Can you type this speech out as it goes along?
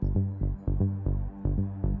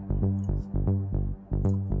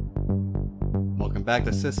welcome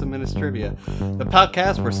back to System Minutes Trivia, the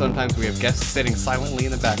podcast where sometimes we have guests sitting silently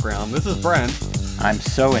in the background. This is Brent. I'm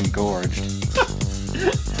so engorged.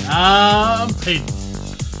 Peyton.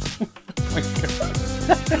 Oh my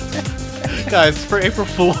God. Guys, for April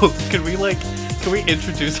Fools, can we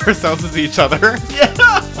introduce ourselves as each other? Yeah.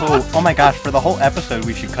 Oh my gosh, for the whole episode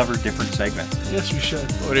we should cover different segments. Yes, we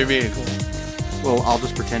should. What do you mean? Well, I'll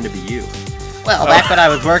just pretend to be you. Well, back when I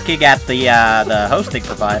was working at the hosting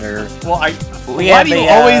provider. Well, why do you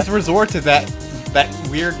always resort to that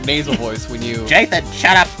weird nasal voice when you... Jason,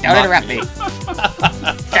 shut up! Don't interrupt me!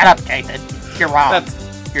 Shut up, Jason! You're wrong.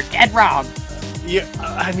 You're dead wrong. Yeah,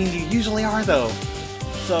 I mean, you usually are, though.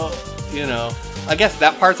 So, I guess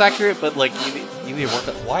that part's accurate, but, you need to work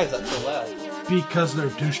on... Why is that so loud? Because they're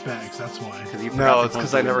douchebags, that's why. No, it's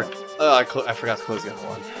because I never... I forgot to close the other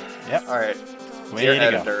one. Yep. Alright. Way Dear to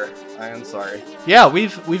editor, I am sorry. Yeah,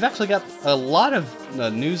 we've actually got a lot of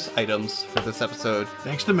news items for this episode.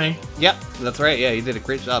 Thanks to me. Yep, that's right. Yeah, you did a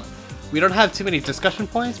great job. We don't have too many discussion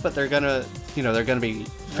points, but they're gonna be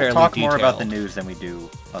fairly talk detailed. more about the news than we do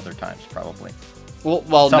other times, probably.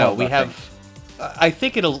 Well, Some no, of we them, I have. I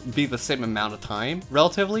think it'll be the same amount of time,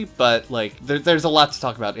 relatively, but there's a lot to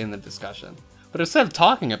talk about in the discussion. But instead of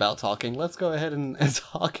talking about talking, let's go ahead and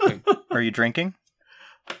talking. Are you drinking?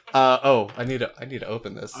 I need to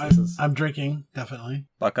open this. I'm drinking, definitely.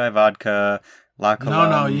 Buckeye vodka, La Colombe,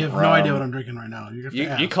 No, you have no rum. idea what I'm drinking right now.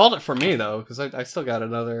 You called it for me, though, because I still got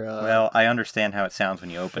another... Well, I understand how it sounds when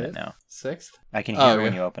you open it now. Sixth? I can hear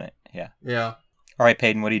when you open it, yeah. Yeah. All right,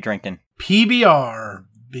 Peyton, what are you drinking? PBR,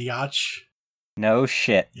 biatch. No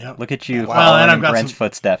shit. Yep. Look at you Wow. following and I've in got Brent's some-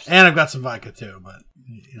 footsteps. And I've got some vodka, too, but,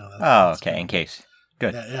 that's... Oh, that's okay, good. in case.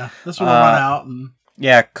 Good. Yeah. This one will run out, and...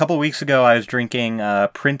 Yeah, a couple weeks ago I was drinking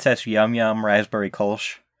Princess Yum Yum Raspberry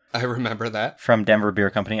Kolsch I remember that. from Denver Beer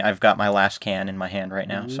Company. I've got my last can in my hand right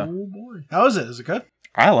now, so Oh, boy. How is it? Is it good?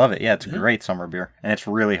 I love it. Yeah, it's a Yeah. great summer beer, and it's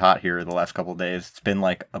really hot here the last couple of days. It's been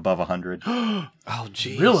above 100. Oh,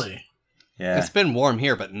 jeez. Really? Yeah, It's been warm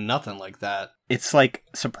here, but nothing like that. it's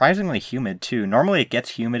surprisingly humid too. Normally it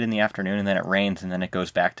gets humid in the afternoon and then it rains and then it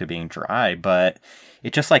goes back to being dry, but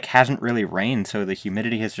it just hasn't really rained, so the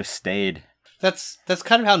humidity has just stayed. That's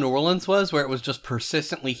kind of how New Orleans was, where it was just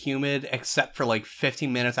persistently humid, except for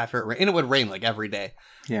 15 minutes after it rained. And it would rain every day.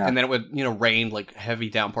 Yeah, And then it would, rain heavy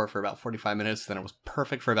downpour for about 45 minutes. Then it was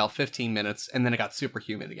perfect for about 15 minutes. And then it got super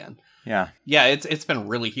humid again. yeah. Yeah, it's been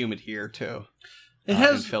really humid here, too. It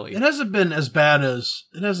in Philly. It hasn't been as bad as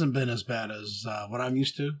what I'm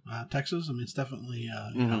used to. Texas. I mean, it's definitely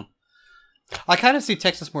I kind of see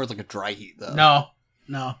Texas more as a dry heat, though.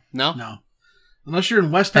 No. No? Unless you're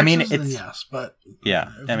in West I Texas, mean, then it's- yes. But Yeah,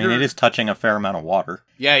 if I mean, you're- it is touching a fair amount of water.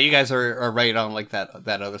 Yeah, you guys are right on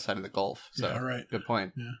that other side of the Gulf. So Yeah, right. Good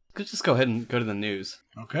point. Yeah. Could just go ahead and go to the news.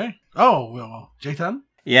 Okay. Oh well, J10.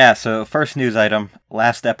 Yeah, so first news item.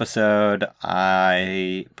 Last episode,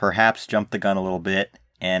 I perhaps jumped the gun a little bit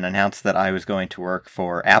and announced that I was going to work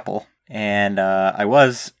for Apple. And I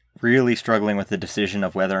was really struggling with the decision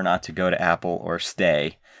of whether or not to go to Apple or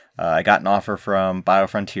stay. I got an offer from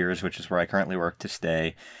BioFrontiers, which is where I currently work, to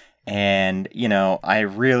stay. And, I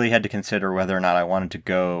really had to consider whether or not I wanted to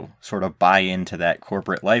go sort of buy into that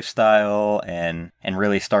corporate lifestyle and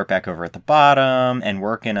really start back over at the bottom and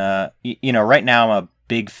work in right now I'm a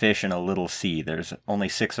big fish in a little sea. There's only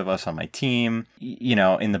 6 of us on my team.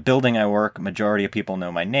 In the building I work, majority of people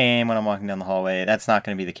know my name when I'm walking down the hallway. That's not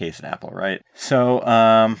going to be the case at Apple, right? So,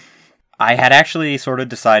 I had actually sort of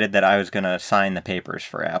decided that I was going to sign the papers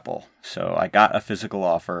for Apple. So I got a physical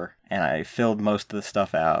offer and I filled most of the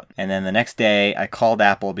stuff out. And then the next day I called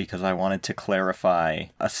Apple because I wanted to clarify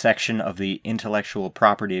a section of the intellectual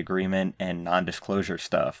property agreement and non-disclosure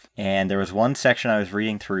stuff. And there was one section I was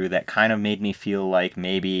reading through that kind of made me feel like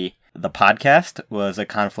maybe the podcast was a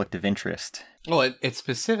conflict of interest. Well, it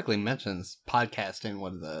specifically mentions podcast in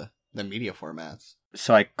one of the media formats.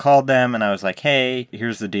 So I called them and I was like, hey,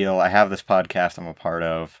 here's the deal. I have this podcast I'm a part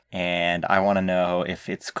of, and I want to know if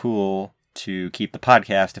it's cool to keep the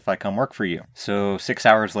podcast if I come work for you. So 6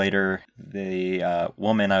 hours later, the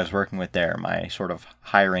woman I was working with there, my sort of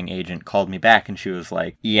hiring agent, called me back and she was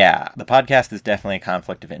like, yeah, the podcast is definitely a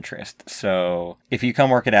conflict of interest. So if you come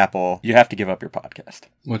work at Apple, you have to give up your podcast.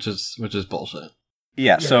 Which is bullshit.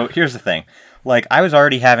 Yeah, so here's the thing. I was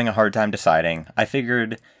already having a hard time deciding. I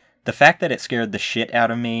figured the fact that it scared the shit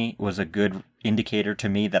out of me was a good indicator to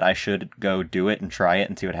me that I should go do it and try it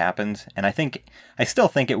and see what happens. And I still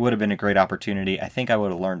think it would have been a great opportunity. I think I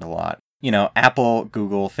would have learned a lot. Apple,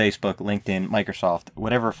 Google, Facebook, LinkedIn, Microsoft,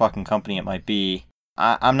 whatever fucking company it might be,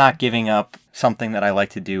 I'm not giving up something that I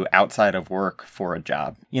like to do outside of work for a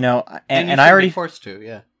job. And I be already forced to,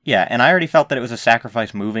 yeah. Yeah, and I already felt that it was a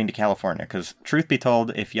sacrifice moving to California, because truth be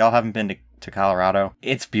told, if y'all haven't been to Colorado,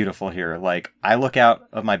 it's beautiful here. Like, I look out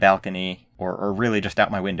of my balcony, or really just out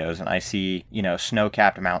my windows, and I see,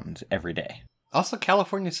 snow-capped mountains every day. Also,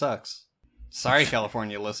 California sucks. Sorry,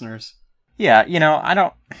 California listeners. Yeah,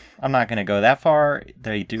 I'm not going to go that far.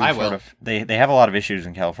 They do they have a lot of issues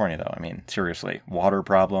in California, though. I mean, seriously, water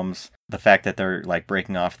problems, the fact that they're, like,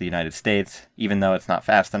 breaking off the United States, even though it's not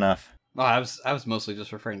fast enough. Oh, I was mostly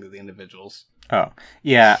just referring to the individuals. Oh,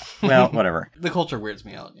 yeah, well, whatever. The culture weirds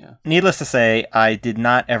me out, yeah. Needless to say, I did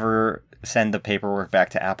not ever send the paperwork back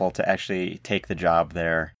to Apple to actually take the job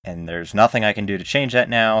there, and there's nothing I can do to change that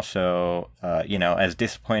now, so, as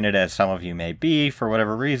disappointed as some of you may be for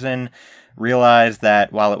whatever reason, realize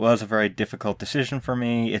that while it was a very difficult decision for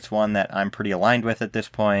me, it's one that I'm pretty aligned with at this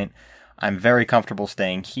point. I'm very comfortable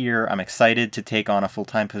staying here. I'm excited to take on a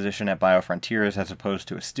full-time position at BioFrontiers as opposed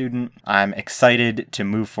to a student. I'm excited to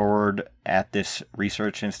move forward at this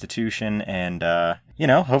research institution and,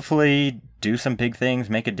 hopefully do some big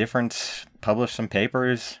things, make a difference, publish some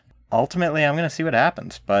papers. Ultimately, I'm going to see what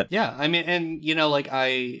happens, but... Yeah, I mean, and,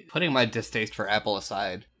 putting my distaste for Apple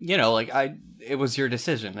aside, it was your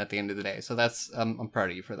decision at the end of the day, so that's, I'm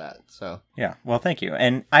proud of you for that, so... Yeah, well, thank you.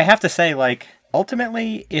 And I have to say,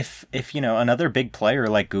 ultimately, if another big player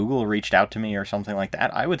like Google reached out to me or something like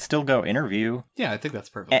that, I would still go interview. Yeah, I think that's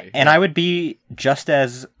perfect. And I would be just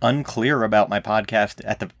as unclear about my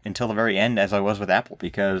podcast until the very end as I was with Apple,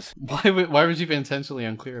 because... Why would you be intentionally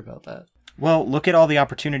unclear about that? Well, look at all the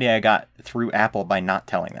opportunity I got through Apple by not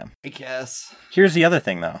telling them. I guess. Here's the other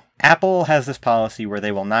thing, though. Apple has this policy where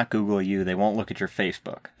they will not Google you, they won't look at your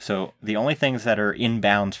Facebook. So the only things that are in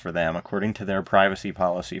bounds for them, according to their privacy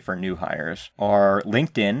policy for new hires, are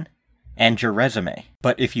LinkedIn and your resume.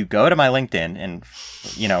 But if you go to my LinkedIn, and,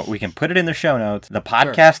 we can put it in the show notes, the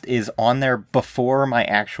podcast is on there before my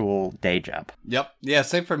actual day job. Yep. Yeah,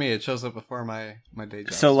 same for me. It shows up before my day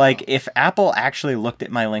job. So, if Apple actually looked at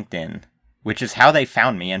my LinkedIn... which is how they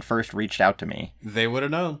found me and first reached out to me. They would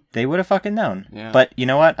have known. They would have fucking known. Yeah. But you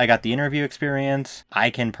know what? I got the interview experience. I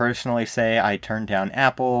can personally say I turned down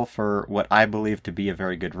Apple for what I believe to be a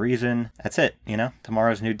very good reason. That's it,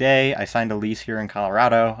 Tomorrow's a new day. I signed a lease here in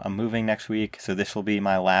Colorado. I'm moving next week, so this will be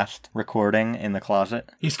my last recording in the closet.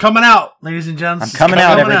 He's coming out, ladies and gents. I'm coming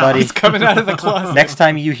out, everybody. He's coming out of the closet. Next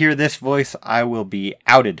time you hear this voice, I will be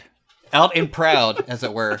outed. Out and proud, as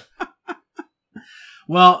it were.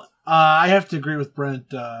 Well... I have to agree with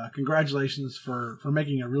Brent. Congratulations for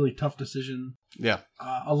making a really tough decision. Yeah.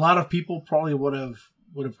 A lot of people probably would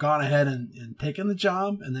have gone ahead and taken the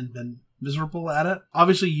job and then been miserable at it.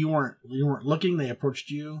 Obviously, you weren't looking. They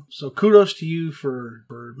approached you. So kudos to you for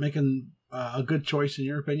making a good choice in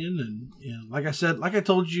your opinion. And like I said, like I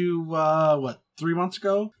told you, 3 months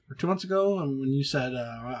ago or 2 months ago, when you said,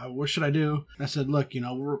 what should I do? I said, look,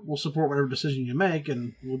 we'll support whatever decision you make,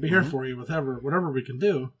 and we'll be here for you with whatever we can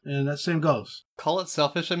do. And that same goes. Call it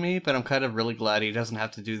selfish of me, but I'm kind of really glad he doesn't have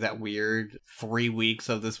to do that weird 3 weeks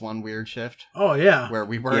of this one weird shift. Oh yeah. Where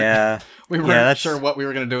we weren't sure what we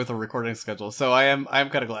were going to do with the recording schedule. So I'm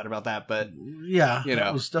kind of glad about that, but yeah,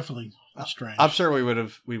 it was definitely strange. I'm sure we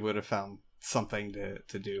would have found something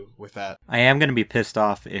to do with that. I am going to be pissed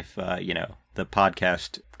off if the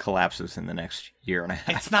podcast collapses in the next year and a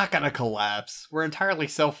half. It's not going to collapse. We're entirely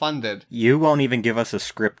self-funded. You won't even give us a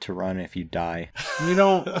script to run if you die. We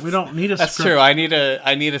don't need a That's script. true. I need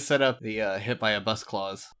to set up the hit by a bus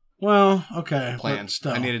clause. Well, okay. Plan.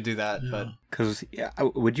 I need to do that, but because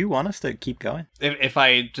would you want us to keep going? If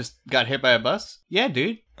I just got hit by a bus, yeah,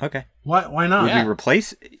 dude. Okay. Why not?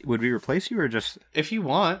 Would we replace you or just? If you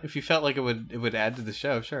want, if you felt like it would add to the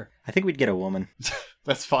show, sure. I think we'd get a woman.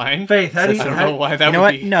 That's fine. Faith, I don't know why that would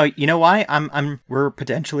would be. No, you know why? We're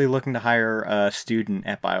potentially looking to hire a student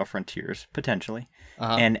at BioFrontiers, potentially.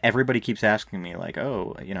 Uh-huh. And everybody keeps asking me, like,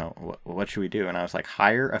 oh, what should we do? And I was like,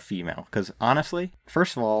 hire a female. Because honestly,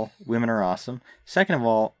 first of all, women are awesome. Second of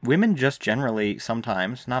all, women just generally,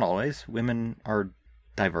 sometimes, not always, women are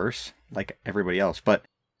diverse, like everybody else. But,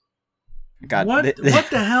 God. What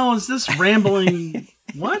the hell is this rambling?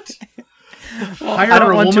 What? Well,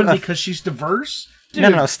 hire a woman because she's diverse?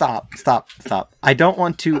 Dude. No, stop. I don't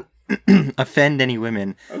want to offend any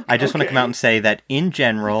women. I just want to come out and say that in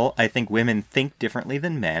general, I think women think differently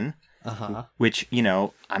than men. Uh-huh. Which,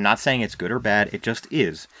 I'm not saying it's good or bad, it just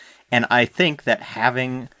is. And I think that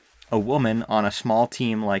having a woman on a small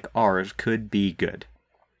team like ours could be good.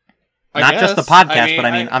 Not just the podcast, but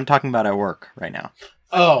I'm talking about at work right now.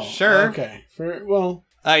 Oh, sure. Okay.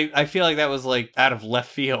 I feel like that was like out of left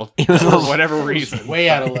field It was for a- whatever reason. Way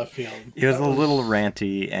out of left field. It was That a little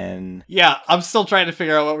ranty, and Yeah, I'm still trying to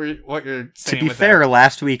figure out what you're to saying. be with fair, that.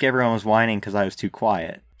 last week everyone was whining because I was too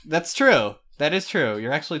quiet. That's true. That is true.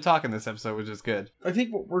 You're actually talking this episode, which is good. I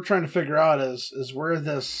think what we're trying to figure out is where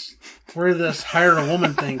this hired a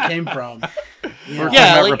woman thing came from. You know? We're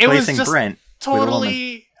Yeah, talking about like, it was replacing just Brent with a woman.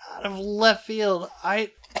 Totally out of left field.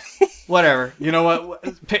 Whatever. You know what?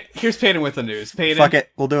 Here's Peyton with the news. Peyton. Fuck it,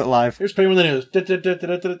 we'll do it live. Here's Payne with the news.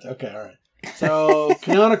 Okay, all right. So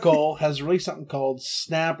Canonical has released something called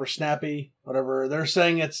Snap or Snappy, whatever. They're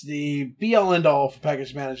saying it's the be-all end-all for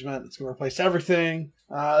package management. It's going to replace everything.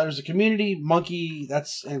 There's a community monkey,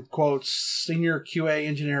 that's in quotes, senior QA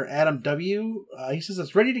engineer Adam W. He says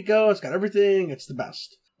it's ready to go. It's got everything. It's the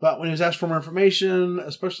best. But when he was asked for more information,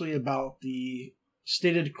 especially about the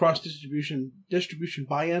stated cross-distribution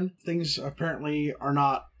buy-in, things apparently are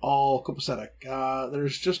not all copacetic.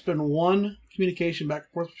 There's just been one communication back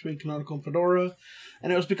and forth between Canonical and Fedora,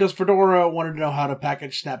 and it was because Fedora wanted to know how to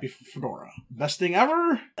package Snappy for Fedora. Best thing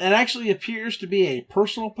ever. It actually appears to be a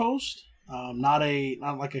personal post, not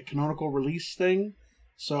like a Canonical release thing.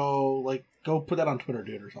 So, like, go put that on Twitter,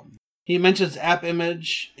 dude, or something. He mentions app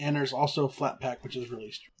image, and there's also Flatpak, which is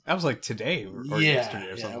released. That was like today or yesterday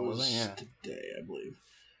or something, it was wasn't it? today, I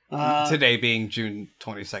believe. Today being June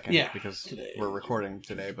 22nd, Yeah, because today. we're recording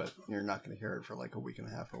today, but you're not going to hear it for like a week and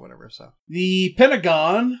a half or whatever. So The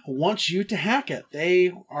Pentagon wants you to hack it.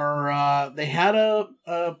 They are. They had a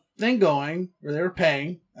thing going where they were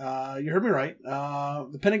paying. You heard me right.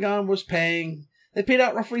 The Pentagon was paying. They paid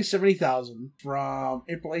out roughly $70,000 from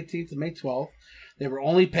April 18th to May 12th. They were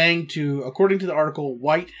only paying to, according to the article,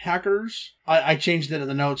 white hackers. I changed it in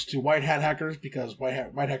the notes to white hat hackers because white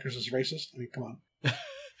hackers is racist. I mean, come on.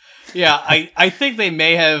 yeah, I think they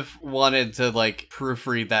may have wanted to like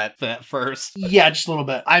proofread that first. Yeah, just a little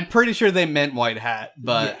bit. I'm pretty sure they meant white hat,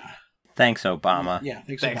 but Thanks, Obama. Yeah,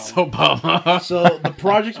 thanks, Obama. Obama. So the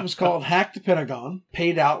project was called Hack the Pentagon.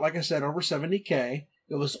 Paid out, like I said, over $70K.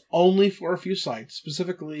 It was only for a few sites,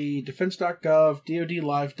 specifically defense.gov,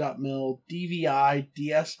 dodlive.mil, DVI,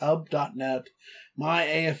 dshub.net,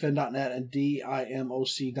 myafn.net, and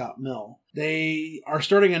dimoc.mil. They are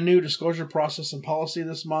starting a new disclosure process and policy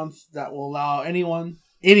this month that will allow anyone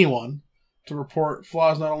to report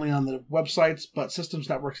flaws not only on the websites, but systems,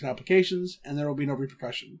 networks, and applications, and there will be no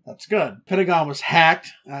repercussion. That's good. Pentagon was hacked.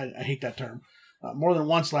 I hate that term. More than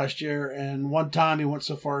once last year, and one time he went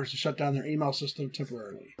so far as to shut down their email system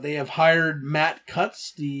temporarily. They have hired Matt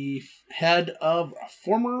Cutts, the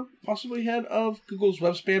former head of Google's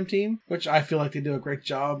web spam team, which I feel like they do a great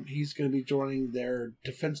job. He's going to be joining their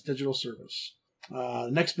Defense Digital Service.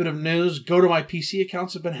 Next bit of news, GoToMyPC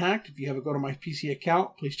accounts have been hacked. If you have a GoToMyPC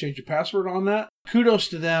account, please change your password on that. Kudos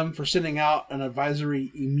to them for sending out an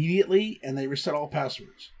advisory immediately, and they reset all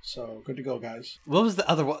passwords. So, good to go, guys. What was the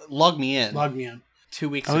other one? Log Me In. Log me in. 2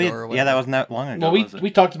 weeks Oh, ago yeah, or whatever. yeah, that wasn't that long ago. Well, was it? we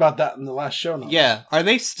talked about that in the last show notes. Yeah. Are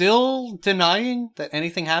they still denying that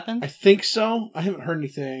anything happened? I think so. I haven't heard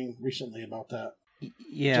anything recently about that.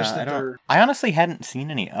 Yeah, Just that I don't. they're- I honestly hadn't seen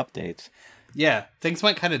any updates. Yeah. Things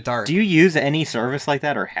went kind of dark. Do you use any service like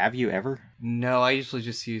that, or have you ever? No, I usually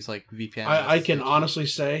just use like VPN. I can honestly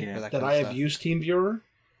say Yeah, that that kind I of have stuff. used TeamViewer.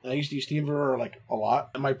 I used to use TeamViewer like a lot.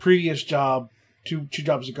 In my previous job, two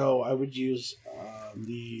jobs ago, I would use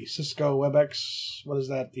the Cisco WebEx. What is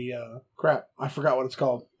that? Crap, I forgot what it's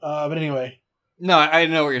called. But anyway, No, I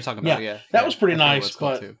know what you're talking about. Yeah, that Yeah, was pretty I forget what nice, it's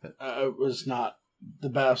called but too, it was not the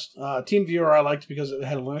best. TeamViewer I liked because it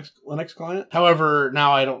had a Linux client. However,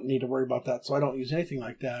 now I don't need to worry about that, so I don't use anything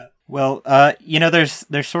like that. Well,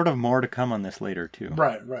 there's sort of more to come on this later too.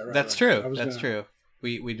 Right. That's right. true. I was That's gonna- true.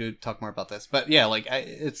 We do talk more about this, but yeah, like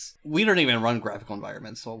we don't even run graphical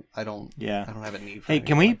environments, so I don't have a need. For Hey, anything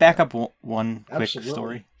can we like back that. up one quick Absolutely.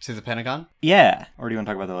 story? To the Pentagon? Yeah, or do you want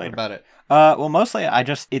to talk about that What later? about it? Well, mostly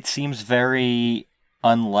it seems very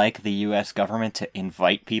unlike the U.S. government to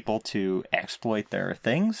invite people to exploit their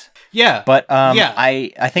things. Yeah, But Yeah. I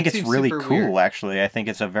think It it's seems really super cool, weird. actually. I think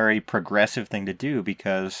it's a very progressive thing to do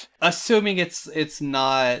because... assuming it's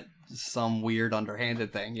not some weird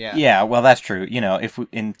underhanded thing. Yeah. Yeah, well, that's true. You know, if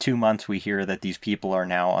in 2 months we hear that these people are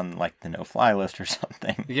now on, like, the no-fly list or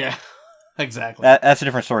something, Yeah. Exactly. that's a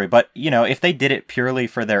different story. But, you know, if they did it purely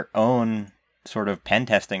for their own sort of pen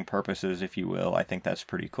testing purposes, if you will, I think that's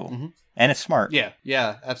pretty cool. Mhm. And it's smart. Yeah,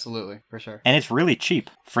 absolutely, for sure. And it's really cheap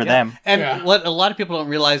for Yeah. them. And Yeah. what a lot of people don't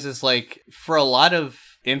realize is like for a lot of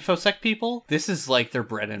InfoSec people, this is like their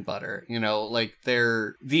bread and butter, you know, like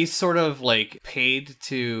they're these sort of like paid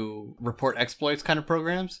to report exploits kind of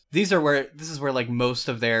programs. This is where like most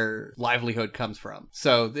of their livelihood comes from.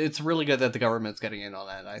 So it's really good that the government's getting in on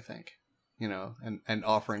that, I think. You know, and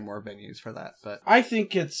offering more venues for that. But I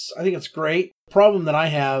think it's great. The problem that I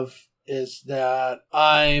have is that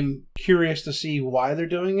I'm curious to see why they're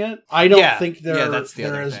doing it. I don't think they're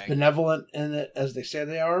as benevolent in it as they say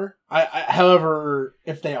they are. However,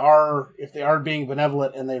 if they are being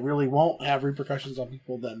benevolent and they really won't have repercussions on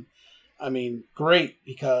people, then I mean, great,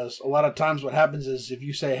 because a lot of times what happens is if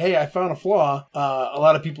you say, hey, I found a flaw, a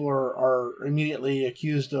lot of people are immediately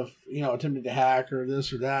accused of, you know, attempting to hack or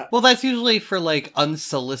this or that. Well, that's usually for like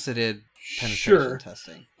unsolicited penetration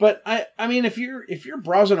testing. But I mean, if you're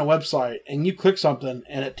browsing a website and you click something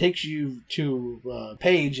and it takes you to a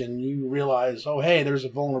page and you realize, oh, hey, there's a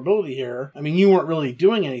vulnerability here. I mean, you weren't really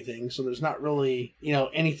doing anything, so there's not really, you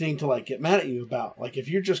know, anything to like get mad at you about. Like if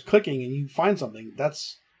you're just clicking and you find something,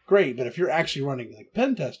 that's great. But if you're actually running like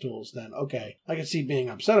pen test tools, then okay, I can see being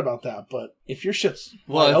upset about that. But if your shit's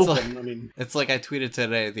wide open, I mean, it's like I tweeted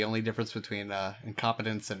today. The only difference between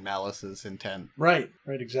incompetence and malice is intent. Right,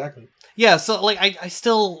 exactly. Yeah, so like I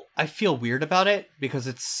feel weird about it because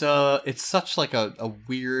it's such like a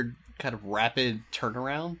weird kind of rapid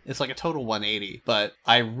turnaround. It's like a total 180, but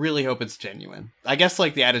I really hope it's genuine. I guess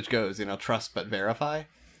like the adage goes, you know, trust but verify.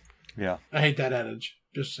 Yeah, I hate that adage.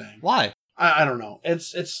 Just saying. Why? I don't know.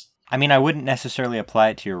 It's. I mean, I wouldn't necessarily apply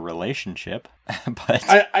it to your relationship, but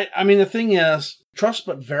I mean, the thing is, trust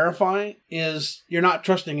but verify is you're not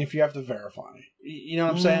trusting if you have to verify. You know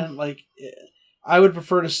what I'm saying? Like, I would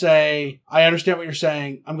prefer to say, I understand what you're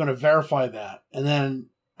saying. I'm going to verify that, and then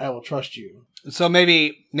I will trust you. So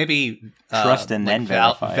maybe trust and like then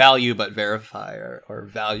verify. Value but verify or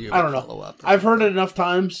value. I don't know. Follow up. I've heard it enough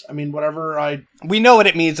times. I mean, we know what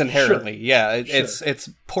it means inherently. Sure. Yeah, it's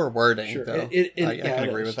poor wording. Sure. Though. I can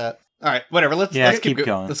agree with that. All right, whatever. Let's keep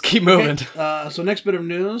going. Let's keep moving. Okay. So next bit of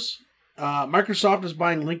news. Microsoft is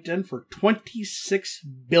buying LinkedIn for $26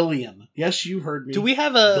 billion. Yes, you heard me. Do we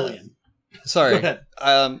have a billion? Sorry. Go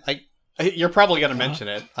ahead. You're probably going to mention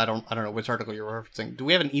it. I don't know which article you're referencing. Do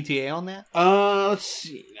we have an ETA on that? Let's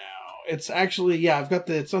see now. It's actually, I've got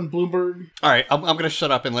it's on Bloomberg. All right, I'm going to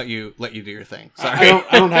shut up and let you do your thing. Sorry.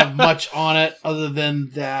 I don't have much on it other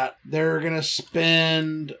than that they're going to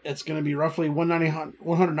spend, it's going to be roughly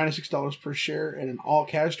 $196 per share in an all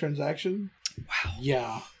cash transaction. Wow.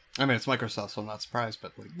 Yeah. I mean, it's Microsoft, so I'm not surprised,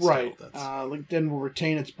 but like, right. LinkedIn will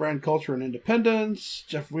retain its brand culture and independence.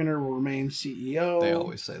 Jeff Weiner will remain CEO. They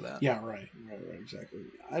always say that. Yeah, right, exactly.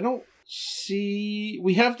 I don't see.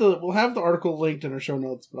 We'll have the article linked in our show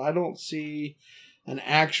notes, but I don't see an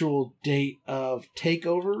actual date of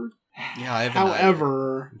takeover. Yeah, I haven't.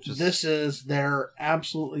 However, this is their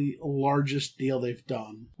absolutely largest deal they've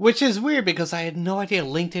done, which is weird because I had no idea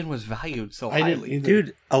LinkedIn was valued so highly.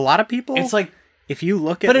 Dude, a lot of people. It's like. If you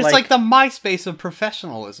look at, but it's like the MySpace of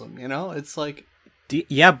professionalism, you know. It's like,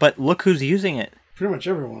 yeah, but look who's using it. Pretty much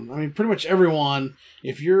everyone. I mean, pretty much everyone.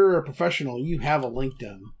 If you're a professional, you have a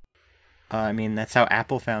LinkedIn. I mean, that's how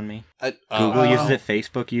Apple found me. Google uses it.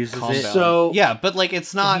 Facebook uses it. So yeah, but like,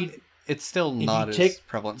 it's not. It's still not as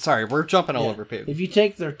prevalent. Sorry, we're jumping all over people. If you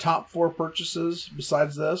take their top 4 purchases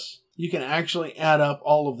besides this, you can actually add up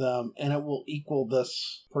all of them, and it will equal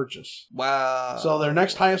this purchase. Wow. So their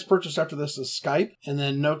next highest purchase after this is Skype, and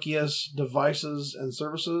then Nokia's devices and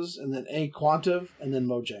services, and then Quantive, and then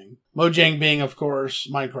Mojang. Mojang being, of course,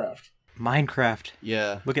 Minecraft.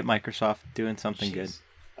 Yeah. Look at Microsoft doing something good.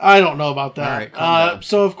 I don't know about that. All right, calm down.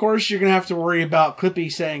 So, of course, you're going to have to worry about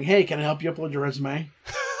Clippy saying, hey, can I help you upload your resume?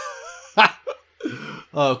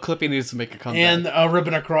 Oh, Clippy needs to make a comeback. And a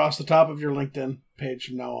ribbon across the top of your LinkedIn page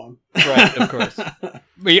from now on. Right, of course.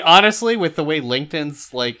 But honestly, with the way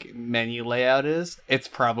LinkedIn's like menu layout is, it's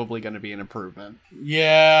probably going to be an improvement.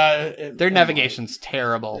 Yeah. Their navigation's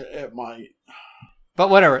terrible. It might. But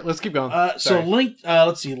whatever, let's keep going. Let's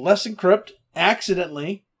see. Let's Encrypt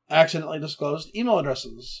accidentally disclosed email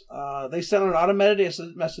addresses. They sent an automated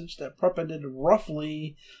message that prepended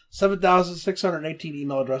roughly 7,618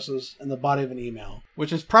 email addresses in the body of an email.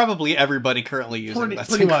 Which is probably everybody currently using Let's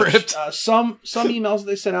pretty Encrypt. Much. Some emails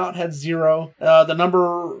they sent out had 0. The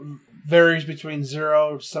number varies between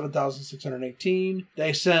 0 to 7,618.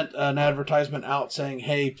 They sent an advertisement out saying,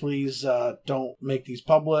 hey, please don't make these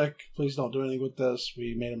public. Please don't do anything with this.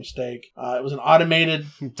 We made a mistake. It was an automated...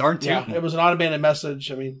 Darn tootin'. Yeah, it was an automated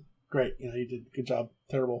message. I mean, great. You did a good job.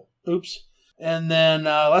 Terrible. Oops. And then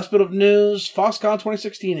last bit of news, Foxconn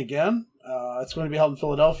 2016 again. It's going to be held in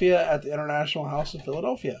Philadelphia at the International House of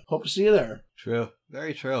Philadelphia. Hope to see you there. True.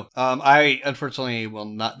 Very true. I unfortunately will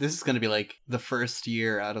not. This is going to be like the first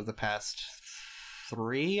year out of the past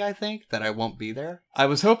 3, I think, that I won't be there. I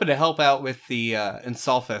was hoping to help out with the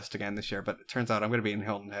Insolfest again this year, but it turns out I'm going to be in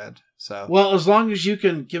Hilton Head. So, well, as long as you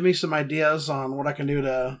can give me some ideas on what I can do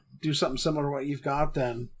to do something similar to what you've got,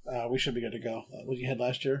 then we should be good to go. What you had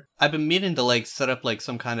last year? I've been meaning to like set up like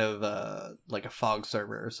some kind of like a fog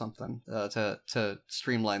server or something to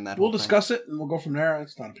streamline that. We'll whole thing. discuss it and we'll go from there.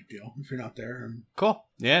 It's not a big deal if you're not there. Cool.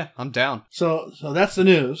 Yeah, I'm down. So that's the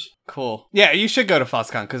news. Cool. Yeah, you should go to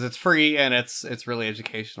FOSSCon because it's free and it's really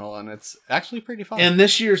educational and it's actually pretty fun. And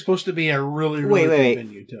this year is supposed to be a really cool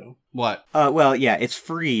venue too. What? Well, yeah, it's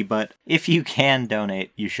free, but if you can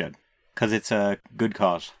donate, you should, because it's a good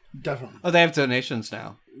cause. Definitely. Oh, they have donations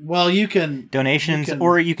now. Well, you can donations,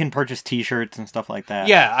 or you can purchase T-shirts and stuff like that.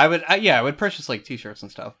 Yeah, I would purchase like T-shirts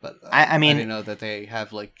and stuff, but I mean, I didn't know that they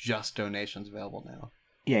have like just donations available now.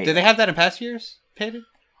 Yeah. Did they have that in past years? Payton?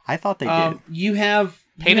 I thought they did. You have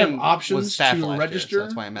options to register. Year, so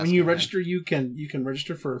that's why I'm when you that. register, you can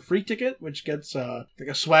register for a free ticket, which gets like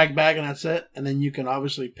a swag bag, and that's it. And then you can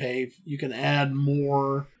obviously pay. You can add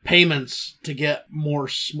more payments to get more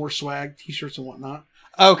swag, T-shirts, and whatnot.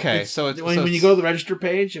 Okay, when you go to the register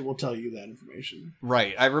page, it will tell you that information.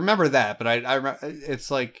 Right, I remember that, but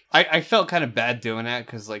it's like I felt kind of bad doing that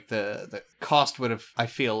because like the cost would have, I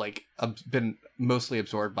feel like, been mostly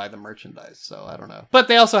absorbed by the merchandise. So I don't know, but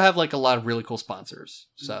they also have like a lot of really cool sponsors.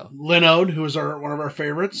 So Linode, who is one of our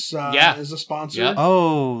favorites, is a sponsor. Yep.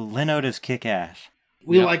 Oh, Linode is kick ass.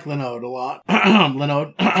 We like Linode a lot.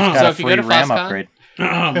 Linode. So if you go to RAM upgrade.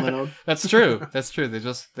 Linode. That's true. That's true. They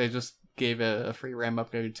just gave a free RAM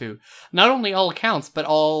upgrade to not only all accounts, but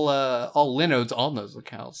all Linodes on those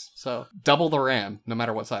accounts. So double the RAM, no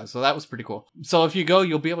matter what size. So that was pretty cool. So if you go,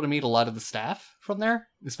 you'll be able to meet a lot of the staff from there,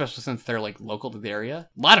 especially since they're like local to the area.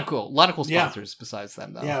 A lot of cool sponsors besides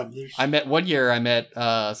them though. Yeah. I met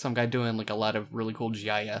some guy doing like a lot of really cool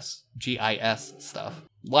GIS stuff.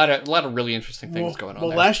 A lot of really interesting things going on there.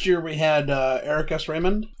 Well, last year we had Eric S.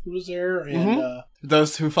 Raymond who was there, and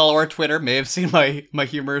those who follow our Twitter may have seen my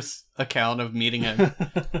humorous account of meeting him,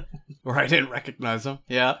 where I didn't recognize him.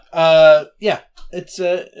 Yeah. It's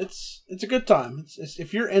a good time. It's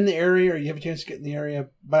if you're in the area or you have a chance to get in the area,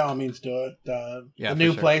 by all means do it. The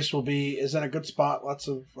new place is in a good spot. Lots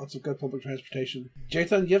of good public transportation.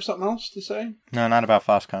 Jathan, do you have something else to say? No, not about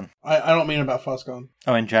FOSSCon. I don't mean about FOSSCon.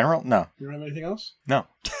 Oh, in general? No. You don't have anything else? No.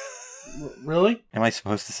 Really? Am I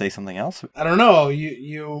supposed to say something else? I don't know.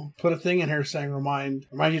 You put a thing in here saying remind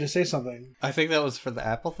you to say something. I think that was for the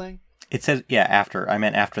Apple thing. It says after. I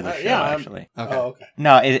meant after the show actually. Okay. Oh, okay.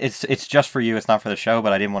 No, it's just for you. It's not for the show,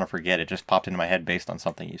 but I didn't want to forget. It just popped into my head based on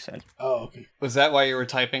something you said. Oh, okay. Was that why you were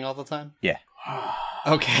typing all the time? Yeah.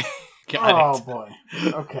 Okay. Got it. Boy.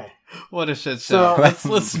 Okay. What a shit show. So,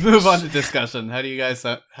 let's move on to discussion. How do you guys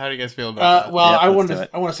feel about that? Well, I want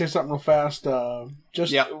to say something real fast.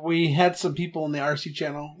 We had some people in the RC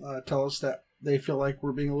channel tell us that they feel like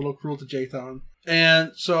we're being a little cruel to Jathan.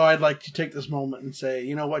 And so I'd like to take this moment and say,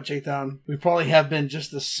 you know what, Jathan? We probably have been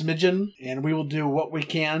just a smidgen, and we will do what we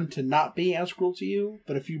can to not be as cruel to you.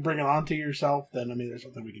 But if you bring it on to yourself, then, there's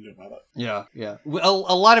nothing we can do about it. Yeah. Well,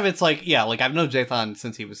 a lot of it's like, I've known Jathan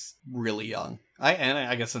since he was really young.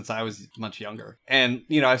 I guess since I was much younger. And,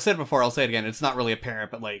 I've said it before, I'll say it again, it's not really apparent,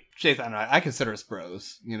 but like, Jathan and I consider us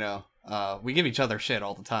bros, we give each other shit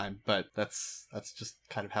all the time, but that's just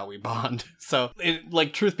kind of how we bond. So,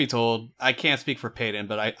 truth be told, I can't speak for Payton,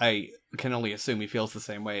 but I can only assume he feels the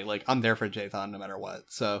same way. Like, I'm there for Jathan no matter what.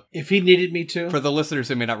 So, if he needed me to, for the listeners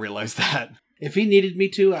who may not realize that, if he needed me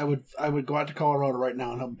to, I would go out to Colorado right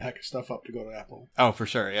now and help him pack his stuff up to go to Apple. Oh, for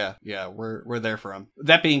sure, yeah, we're there for him.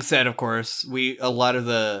 That being said, of course, a lot of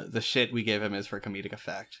the shit we give him is for comedic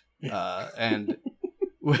effect, and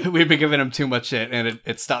we've been giving him too much shit, and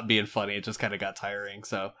it stopped being funny. It just kind of got tiring.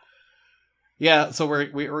 So, yeah, so we're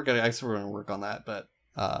gonna work on that, but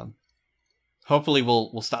hopefully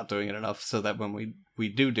we'll stop doing it enough so that when we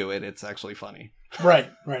do it, it's actually funny.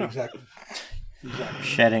 Right, exactly.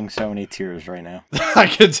 Shedding so many tears right now. I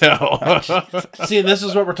can tell. See, this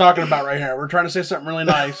is what we're talking about right here. We're trying to say something really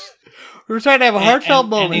nice. We're trying to have a heartfelt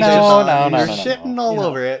moment. No, you're shitting all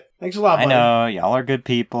over it. Thanks a lot, buddy. I know, y'all are good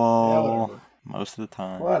people most of the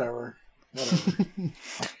time. Whatever.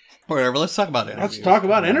 Whatever. Let's talk about interviews. Let's talk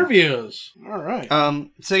about interviews. All right.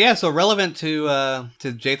 So relevant to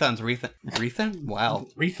Jathan's Rethan? Wow.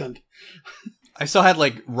 Rethan. I still had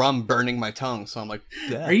like rum burning my tongue, so I'm like,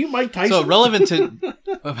 yeah. Are you Mike Tyson? So relevant to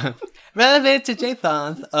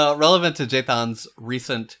Jathan's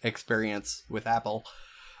recent experience with Apple.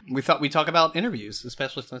 we thought we'd talk about interviews,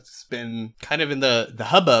 especially since it's been kind of in the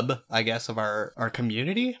hubbub, I guess, of our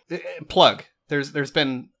community. Plug. There's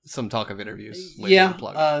been some talk of interviews lately. Yeah,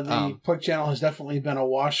 Plug. the Plug channel has definitely been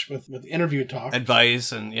awash with interview talk.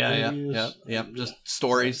 Advice and just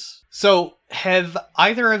stories. So have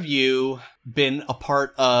either of you been a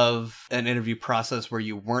part of an interview process where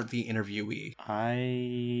you weren't the interviewee?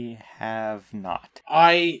 I have not.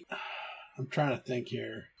 I'm trying to think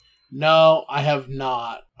here. No, I have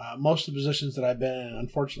not. Most of the positions that I've been in,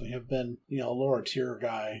 unfortunately, have been, a lower tier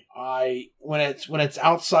guy. When it's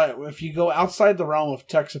outside, if you go outside the realm of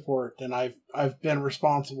tech support, then I've been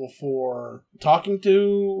responsible for talking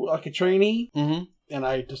to like a trainee, and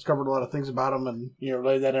I discovered a lot of things about him, and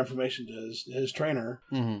relayed that information to his trainer.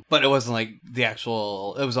 But it wasn't like the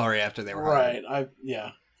actual. It was already after they were right. hired.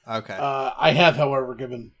 Okay. I Okay. have, however,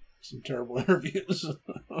 given some terrible interviews.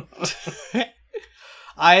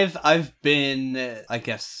 I've been, I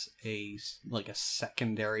guess, a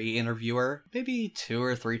secondary interviewer, maybe 2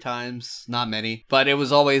 or 3 times, not many, but it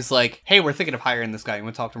was always like, hey, we're thinking of hiring this guy. You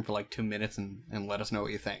want to talk to him for like 2 minutes and let us know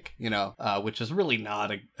what you think, which is really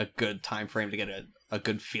not a good time frame to get a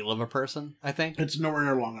good feel of a person, I think. It's nowhere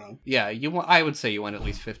near long enough. Yeah, I would say you went at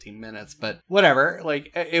least 15 minutes, but whatever.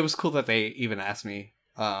 Like, it was cool that they even asked me.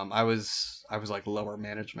 I was like lower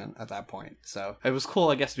management at that point, so it was cool,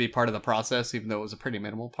 I guess, to be part of the process, even though it was a pretty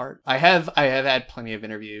minimal part. I have had plenty of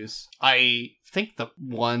interviews. I think the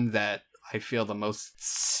one that I feel the most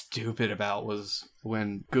stupid about was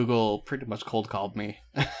when Google pretty much cold called me.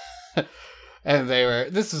 And they were,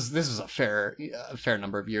 this was a fair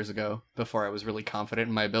number of years ago, before I was really confident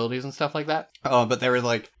in my abilities and stuff like that. But they were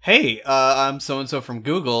like, hey, I'm so-and-so from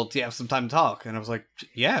Google. Do you have some time to talk? And I was like,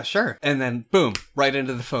 yeah, sure. And then boom, right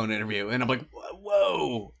into the phone interview. And I'm like,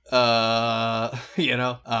 whoa.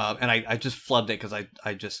 And I just flubbed it because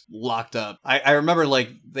I just locked up. I remember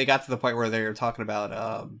like they got to the point where they were talking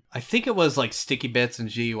about, I think it was like sticky bits and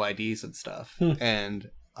GUIDs and stuff.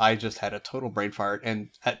 And I just had a total brain fart, and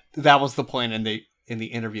that was the point in the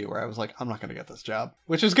interview where I was like, I'm not going to get this job,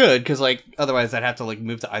 which is good because like otherwise I'd have to like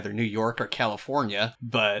move to either New York or California.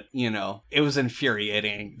 But it was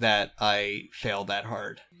infuriating that I failed that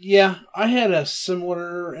hard. Yeah, I had a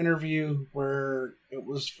similar interview where it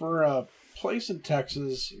was for a place in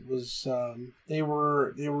Texas. It was they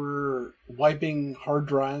were wiping hard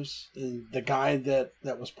drives, and the guy that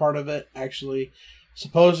was part of it actually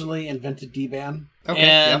supposedly invented DBAN. Okay.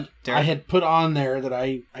 And yep, I had put on there that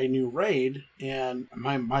I knew RAID, and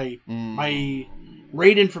my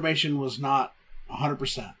RAID information was not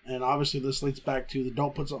 100%. And obviously this leads back to the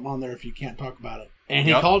don't put something on there if you can't talk about it. And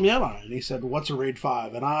he called me out on it, and he said, what's a RAID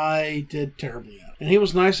 5? And I did terribly at it. And he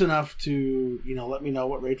was nice enough to, let me know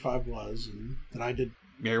what RAID 5 was, and that I did.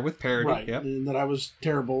 Mirror with parity. Right. Yep. And that I was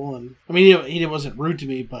terrible. And I mean, he wasn't rude to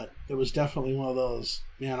me, but it was definitely one of those,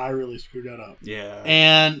 man, I really screwed that up. Yeah.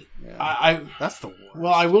 And yeah. That's the worst.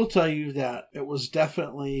 Well, I will tell you that it was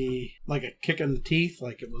definitely like a kick in the teeth.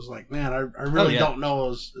 Like, it was like, man, I really don't know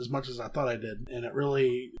as much as I thought I did. And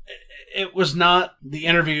it was not the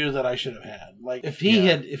interview that I should have had. Like, if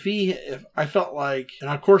I felt like, and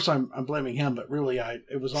of course I'm blaming him, but really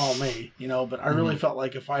it was all me, but I really felt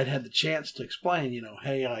like if I had the chance to explain,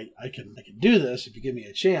 hey, I can do this if you give me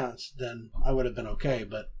a chance, then I would have been okay.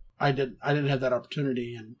 But I didn't have that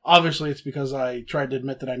opportunity, and obviously it's because I tried to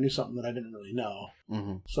admit that I knew something that I didn't really know.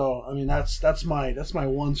 Mm-hmm. So I mean that's my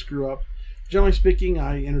one screw up. Generally speaking,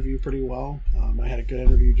 I interview pretty well. I had a good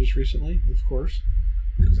interview just recently, of course,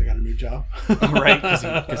 because I got a new job. Right, because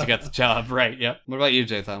you got the job. Right. Yep. What about you,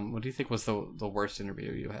 Jathan? What do you think was the worst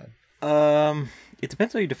interview you had? It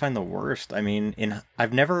depends how you define the worst. I mean,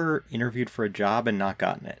 I've never interviewed for a job and not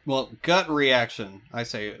gotten it. Well, gut reaction. I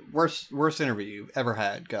say worst interview you've ever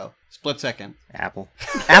had. Go. Split second. Apple.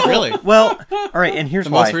 Really? Well, all right, and here's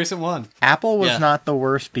the why. Most recent one. Apple was not the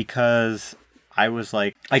worst because I was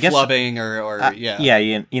like, I guess flubbing or yeah.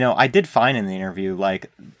 Yeah, I did fine in the interview.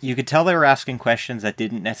 Like, you could tell they were asking questions that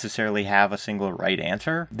didn't necessarily have a single right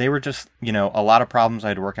answer. They were just, a lot of problems I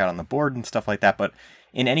had to work out on the board and stuff like that, but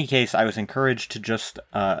in any case, I was encouraged to just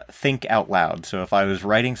think out loud. So if I was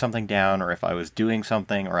writing something down, or if I was doing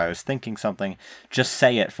something, or I was thinking something, just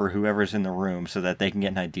say it for whoever's in the room so that they can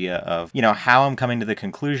get an idea of, how I'm coming to the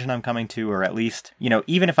conclusion I'm coming to, or at least,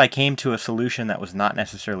 even if I came to a solution that was not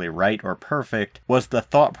necessarily right or perfect, was the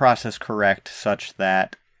thought process correct such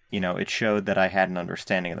that it showed that I had an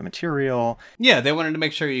understanding of the material. Yeah, they wanted to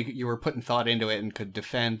make sure you were putting thought into it and could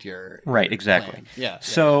defend your right, exactly. Plan. Yeah.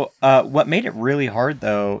 So what made it really hard,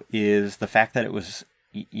 though, is the fact that it was,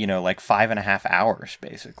 like 5.5 hours,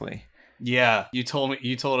 basically. Yeah, you told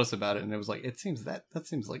us about it, and it was like, that seems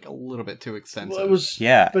like a little bit too expensive. Well, it was,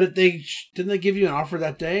 Yeah. But didn't they give you an offer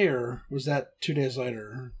that day, or was that 2 days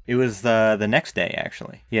later? It was the next day,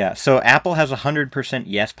 actually. Yeah, so Apple has a 100%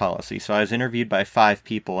 yes policy. So I was interviewed by 5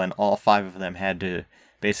 people, and all 5 of them had to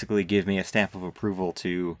basically give me a stamp of approval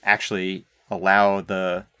to actually allow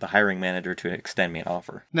the hiring manager to extend me an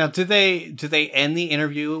offer. Now, do they end the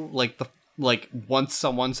interview like once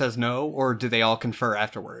someone says no, or do they all confer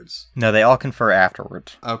afterwards? No, they all confer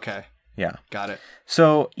afterwards. Okay. Yeah. Got it.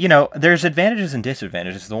 So, there's advantages and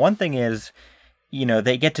disadvantages. The one thing is,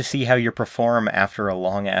 they get to see how you perform after a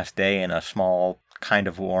long-ass day in a small, kind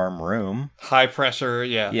of warm room. High pressure,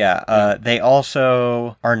 yeah. Yeah. They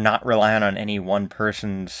also are not relying on any one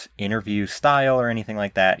person's interview style or anything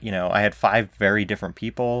like that. I had 5 very different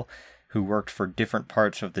people who worked for different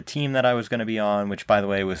parts of the team that I was going to be on, which, by the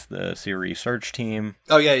way, was the Siri search team.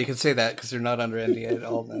 Oh, yeah, you can say that because you're not under NDA at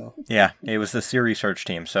all now. Yeah, it was the Siri search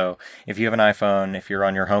team. So if you have an iPhone, if you're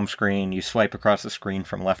on your home screen, you swipe across the screen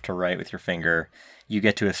from left to right with your finger, you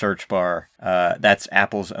get to a search bar. That's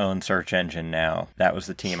Apple's own search engine now. That was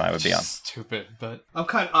the team I would be on. Stupid, but I'm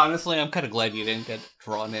kind of glad you didn't get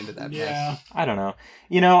drawn into that Yeah. mess. I don't know.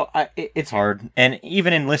 It's hard. And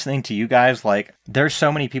even in listening to you guys, there's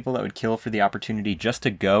so many people that would kill for the opportunity just to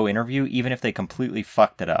go interview, even if they completely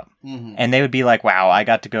fucked it up. Mm-hmm. And they would be like, wow, I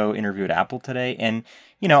got to go interview at Apple today. And,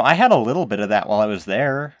 I had a little bit of that while I was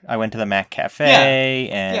there. I went to the Mac Cafe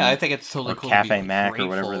and I think it's totally or cool. Cafe to be Mac grateful. or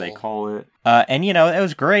whatever they call it. And it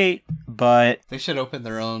was great, but They should open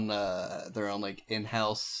their own like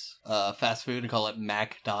in-house fast food and call it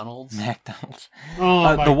McDonald's. McDonald's.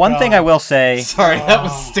 Oh, my the one thing God. I will say, Sorry, that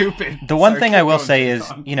was stupid. the one Sorry, thing keep I will going, say is,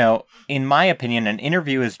 Jason. in my opinion, an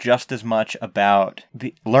interview is just as much about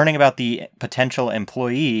learning about the potential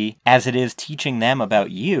employee as it is teaching them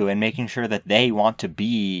about you and making sure that they want to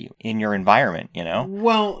be in your environment,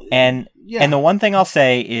 Well, And yeah. and the one thing I'll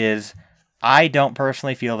say is I don't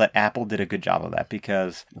personally feel that Apple did a good job of that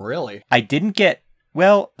because Really? I didn't get...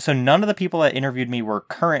 Well, so none of the people that interviewed me were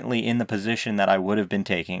currently in the position that I would have been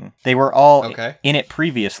taking. They were all in it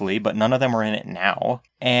previously, but none of them were in it now.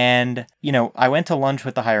 And, I went to lunch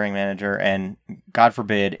with the hiring manager, and God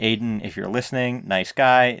forbid, Aiden, if you're listening, nice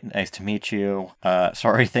guy, nice to meet you.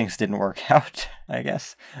 Sorry things didn't work out, I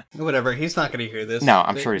guess. Whatever. He's not going to hear this. No,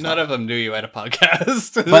 I'm sure he's None not. of them knew you had a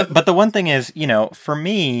podcast. But the one thing is, for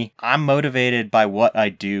me, I'm motivated by what I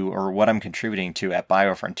do or what I'm contributing to at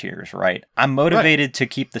BioFrontiers, right? I'm motivated to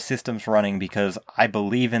keep the systems running because I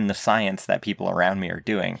believe in the science that people around me are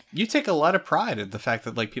doing. You take a lot of pride in the fact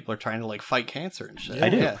that people are trying to fight cancer and shit. I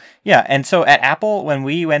do. Yeah. Yeah, and so at Apple, when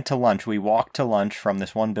we went to lunch, we walked to lunch from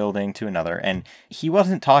this one building to another, and he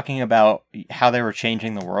wasn't talking about how they were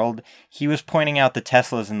changing the world. He was pointing out the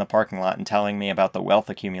Teslas in the parking lot and telling me about the wealth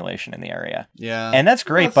accumulation in the area. Yeah. And that's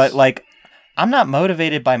great, but I'm not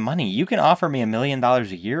motivated by money. You can offer me $1 million a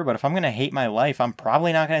year, but if I'm going to hate my life, I'm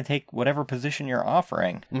probably not going to take whatever position you're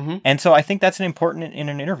offering. Mm-hmm. And so I think that's an important in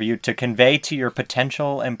an interview to convey to your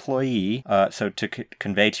potential employee,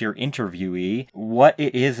 convey to your interviewee what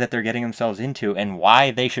it is that they're getting themselves into and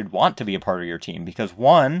why they should want to be a part of your team. Because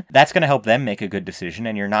one, that's going to help them make a good decision,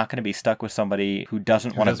 and you're not going to be stuck with somebody who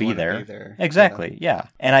doesn't want to be there. Exactly, yeah.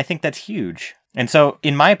 And I think that's huge. And so,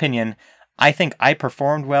 in my opinion, I think I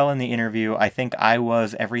performed well in the interview. I think I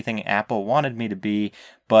was everything Apple wanted me to be,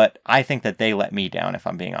 but I think that they let me down, if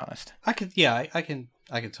I'm being honest. I can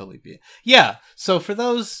totally be. Yeah. So for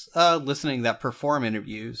those listening that perform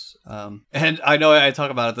interviews, and I know I talk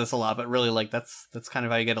about this a lot, but really that's kind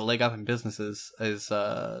of how you get a leg up in businesses is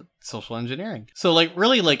social engineering. So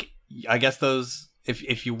I guess those.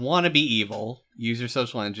 If you want to be evil, use your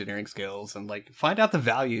social engineering skills and find out the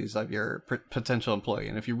values of your potential employee.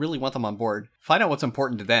 And if you really want them on board, find out what's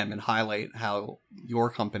important to them and highlight how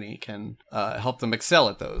your company can help them excel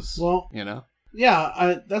at those. Well,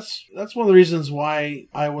 Yeah, that's one of the reasons why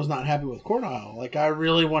I was not happy with Cornell. I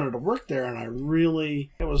really wanted to work there, and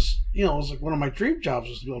it was one of my dream jobs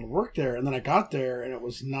was to be able to work there. And then I got there, and it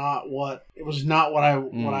was not what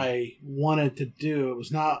I wanted to do. It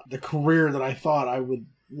was not the career that I thought I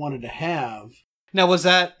wanted to have. Now, was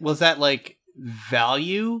that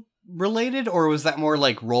value related, or was that more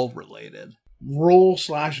role related?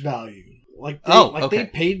 Role/value. They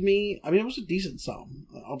paid me. I mean, it was a decent sum.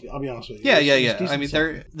 I'll be honest with you. Yeah. I mean,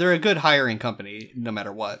 they're a good hiring company, no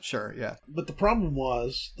matter what. Sure, yeah. But the problem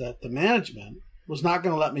was that the management was not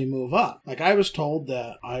going to let me move up. I was told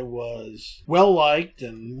that I was well liked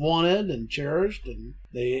and wanted and cherished, and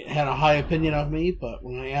they had a high opinion of me. But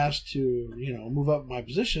when I asked to, move up my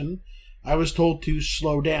position, I was told to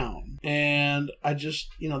slow down, and I just,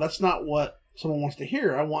 that's not what someone wants to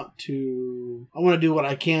hear. I want to do what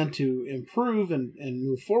I can to improve and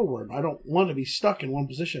move forward. I don't want to be stuck in one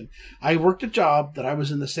position. I worked a job that I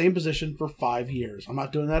was in the same position for 5 years. I'm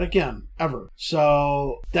not doing that again, ever.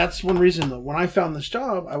 So that's one reason that when I found this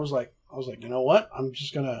job, I was like, you know what? I'm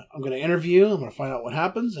gonna interview. I'm gonna find out what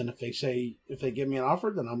happens, and if they give me an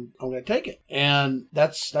offer, then I'm gonna take it. And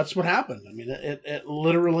that's what happened. I mean, it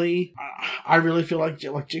literally. I really feel like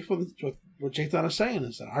Jake, what Jathan is saying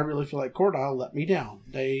is that I really feel like Cordial let me down.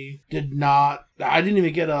 They did not. I didn't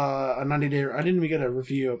even get a 90-day. I didn't even get a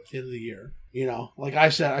review at the end of the year. You know, like I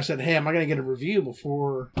said, hey, am I going to get a review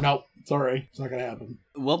before? Nope, sorry, it's not going to happen.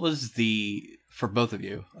 What was for both of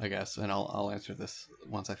you, I guess, and I'll answer this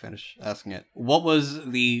once I finish asking it. What was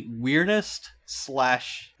the weirdest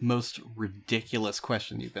 / most ridiculous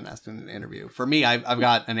question you've been asked in an interview? For me, I've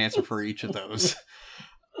got an answer for each of those.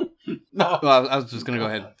 No, Well, I was just going to go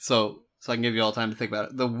ahead. So I can give you all time to think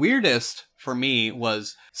about it. The weirdest for me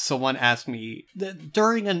was someone asked me,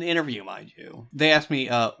 during an interview, mind you, they asked me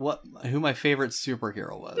who my favorite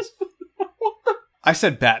superhero was. I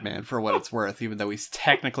said Batman for what it's worth, even though he's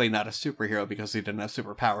technically not a superhero because he didn't have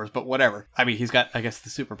superpowers, but whatever. I mean, he's got, I guess,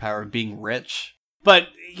 the superpower of being rich. But,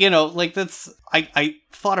 you know, like I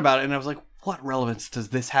thought about it and I was like, what relevance does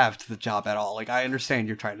this have to the job at all? Like, I understand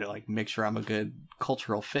you're trying to, like, make sure I'm a good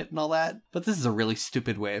cultural fit and all that, but this is a really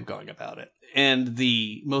stupid way of going about it. And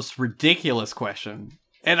the most ridiculous question,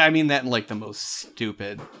 and I mean that in, like, the most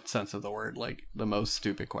stupid sense of the word, like, the most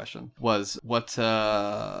stupid question, was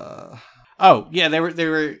oh, yeah, they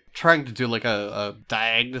were trying to do, like, a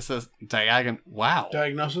diagnosis.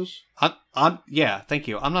 Yeah, thank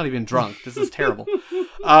you. I'm not even drunk. This is terrible.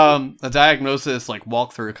 A diagnosis, like,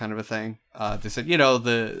 walkthrough kind of a thing. They said, you know,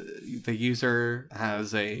 the user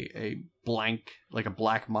has a blank, like a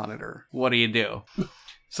black monitor. What do you do?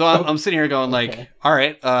 So I'm sitting here going, like, okay. All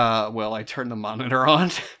right, well, I turn the monitor on.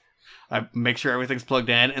 I make sure everything's plugged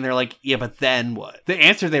in. And they're like, yeah, but then what? The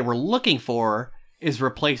answer they were looking for is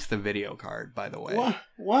replace the video card, by the way.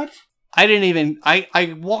 What? I didn't even...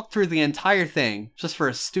 I walked through the entire thing just for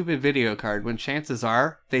a stupid video card when chances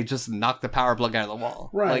are they just knocked the power plug out of the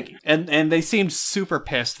wall. Right. Like, and they seemed super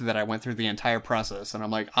pissed that I went through the entire process. And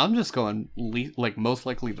I'm like, I'm just going most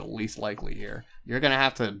likely to least likely here. You're going to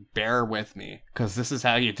have to bear with me because this is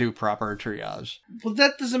how you do proper triage. Well,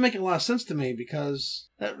 that doesn't make a lot of sense to me because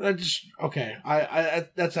that just... Okay. I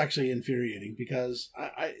that's actually infuriating because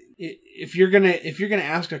if you're gonna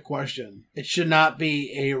ask a question, it should not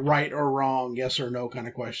be a right or wrong, yes or no kind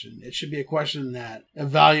of question. It should be a question that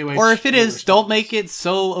evaluates. Or if it is, response. Don't make it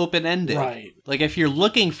so open-ended. Right. Like if you're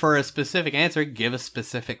looking for a specific answer, give a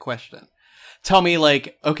specific question. Tell me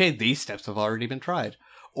like, okay, these steps have already been tried.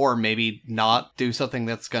 Or maybe not do something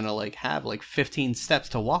that's gonna like have like 15 steps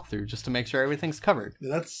to walk through just to make sure everything's covered.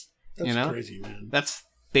 That's you know? Crazy, man. That's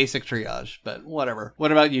basic triage, but whatever.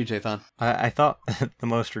 What about you, Jathan? I thought the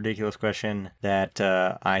most ridiculous question that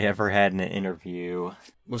I ever had in an interview...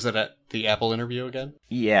 Was it at the Apple interview again?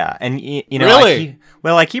 Yeah, and you know... Really?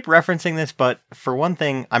 I keep referencing this, but for one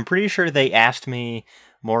thing, I'm pretty sure they asked me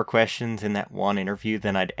more questions in that one interview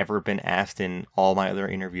than I'd ever been asked in all my other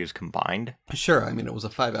interviews combined. Sure, I mean, it was a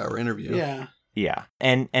 5-hour interview. Yeah. Yeah,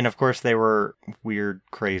 and of course they were weird,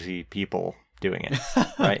 crazy people doing it,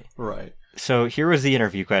 right? Right. So here was the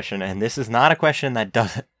interview question, and this is not a question that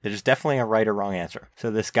there's definitely a right or wrong answer. So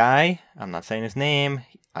this guy, I'm not saying his name,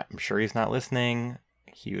 I'm sure he's not listening.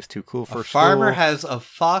 He was too cool for school. A farmer has a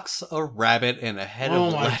fox, a rabbit, and a head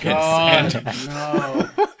of lettuce. Oh my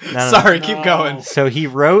god, no. Sorry, keep going. So he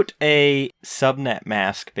wrote a subnet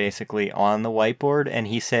mask, basically, on the whiteboard, and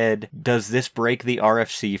he said, does this break the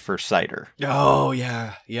RFC for cider? Oh,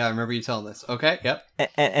 yeah. Yeah, I remember you telling this. Okay, yep.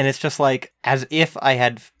 And it's just like, as if I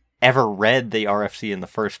had ever read the RFC in the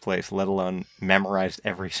first place, let alone memorized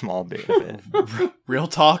every small bit of it. Real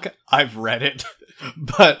talk, I've read it,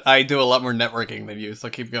 but I do a lot more networking than you, so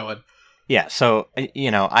keep going. Yeah, so,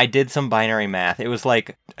 you know, I did some binary math. It was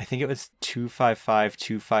like, I think it was 255,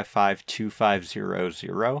 255,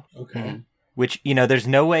 2500. Okay. Mm-hmm. Which, you know, there's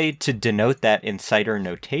no way to denote that in cider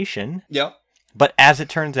notation. Yep. But as it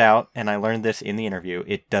turns out, and I learned this in the interview,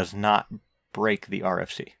 it does not break the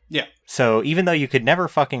RFC. Yeah. So even though you could never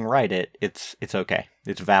fucking write it, it's okay.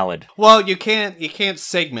 It's valid. Well, you can't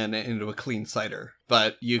segment it into a clean cider,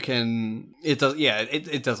 but you can. It does. Yeah,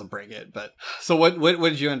 it doesn't break it. But so what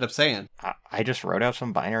did you end up saying? I just wrote out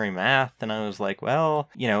some binary math, and I was like, well,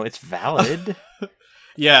 you know, it's valid.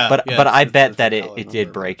 Yeah. But I bet that it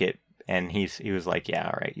did break it, and he was like, yeah,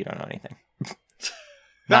 all right, you don't know anything.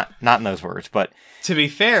 not in those words, but to be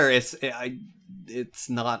fair, it's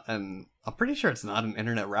not an. I'm pretty sure it's not an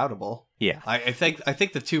internet routable. Yeah. I think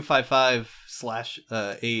the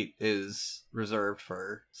 255/8 is reserved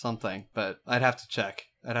for something, but I'd have to check.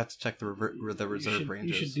 I'd have to check the reserve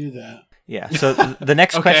ranges. You should do that. Yeah. So the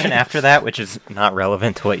next Okay. question after that, which is not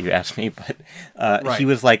relevant to what you asked me, but Right. he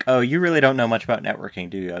was like, "Oh, you really don't know much about networking,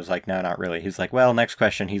 do you?" I was like, "No, not really." He's like, "Well, next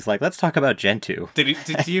question." He's like, "Let's talk about Gentoo."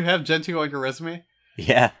 Did you have Gentoo on your resume?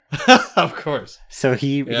 Yeah. Of course. So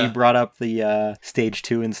he Yeah. brought up the Stage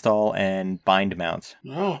 2 install and bind mounts.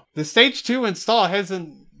 Oh, The Stage 2 install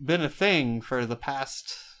hasn't been a thing for the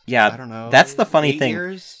past. Yeah, I don't know. that's the funny 8 thing.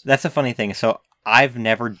 years? That's the funny thing. So I've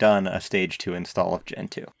never done a Stage 2 install of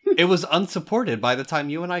Gentoo. It was unsupported by the time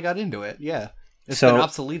you and I got into it. Yeah. It's So- been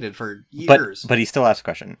obsoleted for years. But he still asked a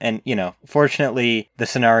question, and fortunately, the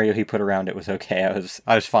scenario he put around it was okay.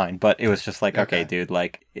 I was fine, but it was just like, okay, dude,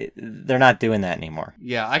 like they're not doing that anymore.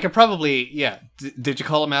 Yeah, I could probably. Yeah. Did you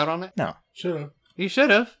call him out on it? No, should have. You should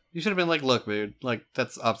have. You should have been like, look, dude, like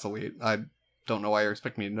that's obsolete. I don't know why you're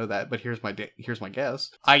expecting me to know that, but here's my guess.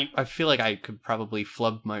 I feel like I could probably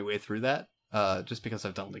flub my way through that. Just because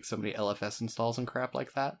I've done like so many LFS installs and crap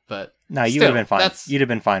like that, but no, you still, would have been fine. that's- You'd have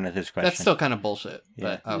been fine with his question. that's still kind of bullshit.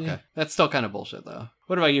 Yeah. But okay, Yeah. that's still kind of bullshit though.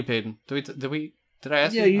 What about you, Peyton? Did I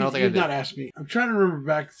ask Yeah, you? you I don't think I did did. not ask me. I'm trying to remember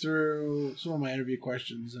back through some of my interview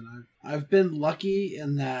questions, and I've been lucky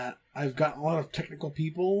in that I've gotten a lot of technical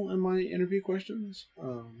people in my interview questions.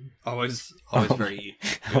 Always Oh very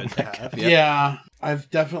my good to have. God. Yep. Yeah, I've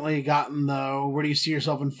definitely gotten the where do you see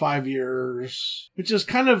yourself in 5 years, which is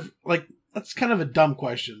kind of like that's kind of a dumb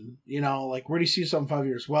question, like where do you see yourself in 5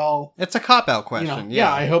 years? Well, It's a cop out you question. know,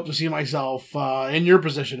 yeah, I hope to see myself in your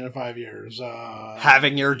position in 5 years.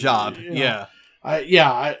 having your job. you know, Yeah.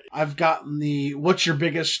 I've gotten the what's your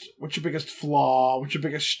biggest flaw, what's your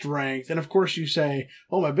biggest strength, and of course you say,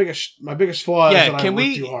 oh my biggest flaw is that I can work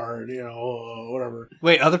we- too hard, whatever.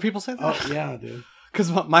 Wait, other people say that? Oh yeah, dude. Because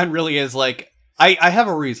mine really is like I have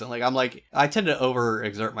a reason. Like I'm like I tend to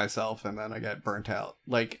overexert myself and then I get burnt out.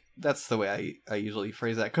 Like that's the way I usually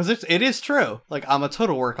phrase that because it is true. Like I'm a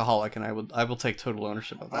total workaholic and I will take total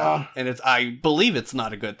ownership of that. And I believe it's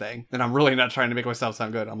not a good thing. And I'm really not trying to make myself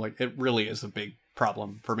sound good. I'm like it really is a big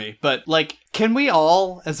problem for me. But like, can we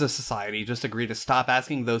all as a society just agree to stop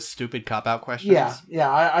asking those stupid cop out questions?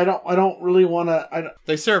 Yeah. I don't really want to.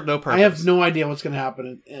 They serve no purpose. I have no idea what's going to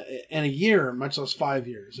happen in a year, much less 5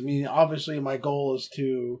 years. I mean, obviously, my goal is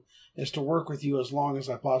to work with you as long as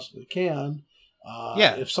I possibly can.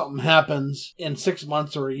 If something happens in 6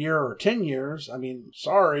 months or a year or 10 years, I mean,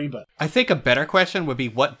 sorry, but I think a better question would be,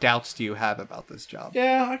 what doubts do you have about this job?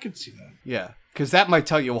 yeah, I could see that. Yeah, because that might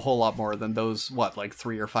tell you a whole lot more than those, like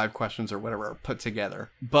 3 or 5 questions or whatever are put together.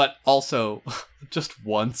 But also, just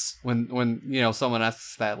once, when someone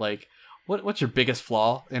asks that, like, what's your biggest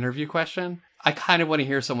flaw interview question, I kind of want to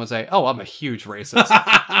hear someone say, oh, I'm a huge racist.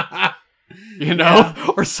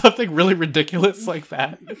 Or something really ridiculous like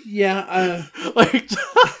that. Yeah. Like,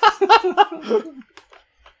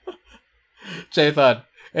 Jathan,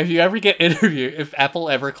 if Apple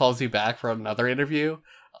ever calls you back for another interview,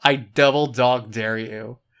 I double dog dare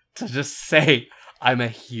you to just say, I'm a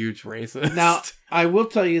huge racist. Now, I will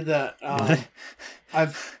tell you that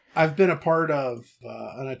I've been a part of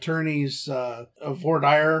an attorney's of voir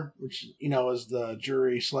dire, which is the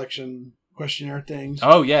jury selection questionnaire things.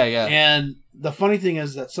 Oh, yeah. And the funny thing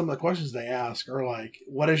is that some of the questions they ask are like,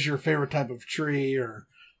 what is your favorite type of tree? Or,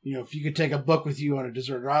 if you could take a book with you on a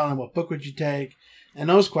deserted island, what book would you take? And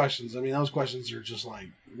those questions are just like,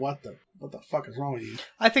 what the fuck is wrong with you?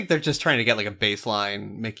 I think they're just trying to get like a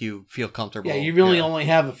baseline, make you feel comfortable. Yeah, you really only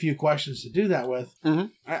have a few questions to do that with. Mm-hmm.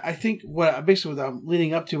 I think what I'm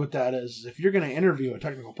leading up to with that is if you're going to interview a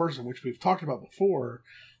technical person, which we've talked about before,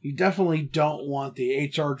 you definitely don't want the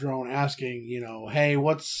HR drone asking, hey,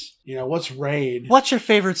 what's RAID? What's your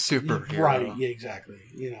favorite superhero? Right, yeah, exactly.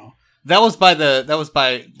 That was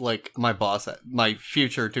by like my boss, my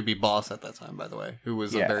future to be boss at that time, by the way, who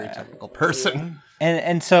was a very technical person.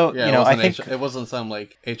 And so I think it wasn't some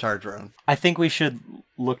like HR drone. I think we should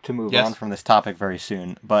look to move on from this topic very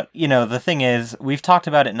soon. But the thing is, we've talked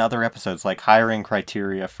about it in other episodes, like hiring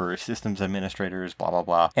criteria for systems administrators, blah blah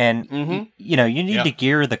blah. And you need to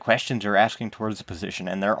gear the questions you're asking towards the position.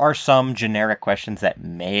 And there are some generic questions that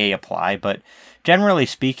may apply, but generally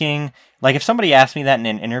speaking, like if somebody asked me that in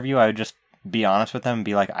an interview, I would just be honest with them and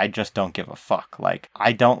be like, I just don't give a fuck. Like,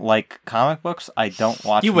 I don't like comic books. I don't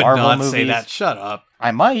watch You would Marvel not movies. say that. Shut up. I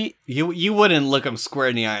might. You wouldn't look them square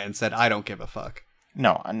in the eye and said, I don't give a fuck.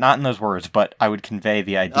 No, not in those words, but I would convey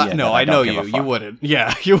the idea. No, that I know don't give you. a fuck. You wouldn't.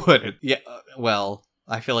 Yeah, you wouldn't. Yeah. Well,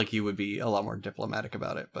 I feel like you would be a lot more diplomatic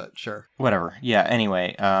about it, but sure. Whatever. Yeah,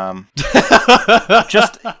 anyway,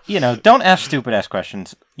 just, don't ask stupid-ass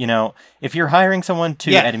questions. If you're hiring someone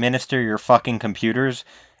to administer your fucking computers,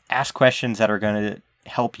 ask questions that are going to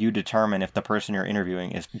help you determine if the person you're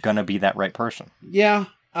interviewing is going to be that right person. Yeah.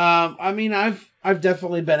 I've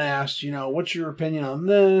definitely been asked, what's your opinion on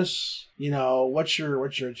this? What's your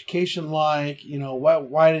education like?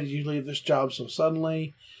 Why did you leave this job so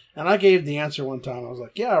suddenly? And I gave the answer one time. I was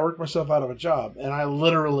like, I worked myself out of a job. And I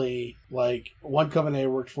literally, one company I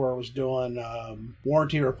worked for was doing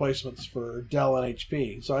warranty replacements for Dell and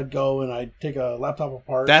HP. So I'd go and I'd take a laptop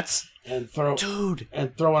apart. And throw in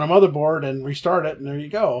a motherboard and restart it, and there you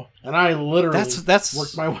go. And I literally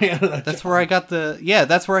worked my way out of that. That's job. Where I got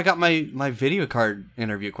that's where I got my video card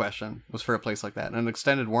interview question, was for a place like that, an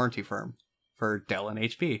extended warranty firm for Dell and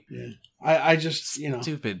HP. Yeah. I just,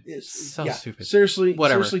 stupid. It's so stupid. Seriously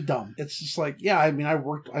dumb. It's just I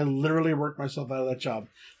literally worked myself out of that job.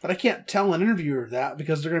 But I can't tell an interviewer that,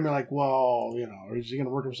 because they're going to be like, well, is he going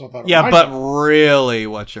to work himself out of my but job? Really,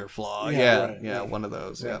 what's your flaw? Right. One of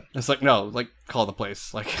those. Right. Yeah. It's like, no, call the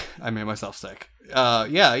place. I made myself sick.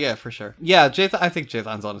 Yeah, for sure. Yeah, I think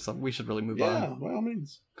Jathan's onto something. We should really move on. Yeah, by all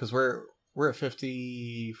means. Because we're at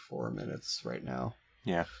 54 minutes right now.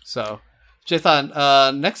 Yeah. So,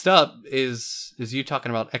 Jathan, next up is you talking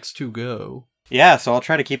about X2 Go. Yeah, so I'll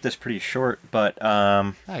try to keep this pretty short, but...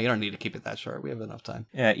 you don't need to keep it that short. We have enough time.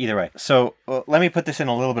 Yeah, either way. So let me put this in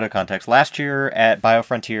a little bit of context. Last year at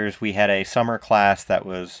BioFrontiers, we had a summer class that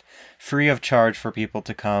was free of charge for people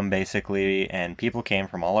to come, basically, and people came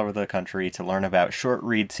from all over the country to learn about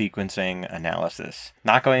short-read sequencing analysis.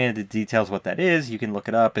 Not going into details what that is, you can look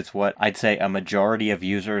it up. It's what I'd say a majority of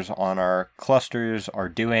users on our clusters are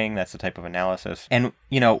doing. That's the type of analysis. And,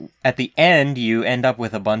 at the end, you end up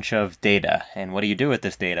with a bunch of data. And what do you do with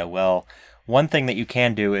this data? Well, one thing that you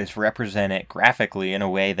can do is represent it graphically in a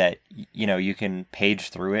way that, you can page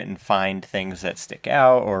through it and find things that stick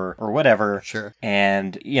out or whatever. Sure.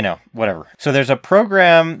 And, whatever. So there's a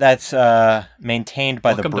program that's maintained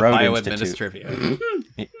by Welcome the Broad to Institute. Trivia.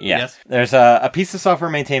 Yeah. Yes. There's a piece of software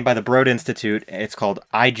maintained by the Broad Institute. It's called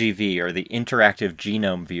IGV, or the Interactive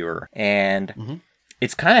Genome Viewer. And...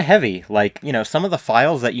 It's kind of heavy. Some of the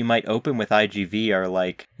files that you might open with IGV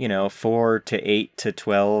are 4 to 8 to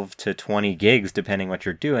 12 to 20 gigs, depending what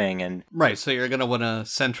you're doing. And right, so you're going to want to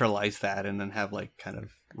centralize that and then have kind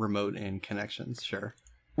of remote in connections, sure.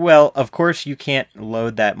 Well, of course, you can't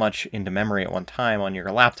load that much into memory at one time on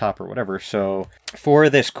your laptop or whatever. So for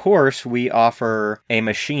this course, we offer a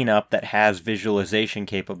machine up that has visualization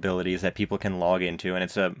capabilities that people can log into. And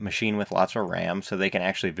it's a machine with lots of RAM, so they can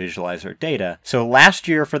actually visualize their data. So last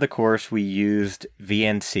year for the course, we used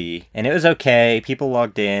VNC. And it was okay. People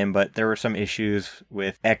logged in, but there were some issues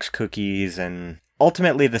with X cookies and...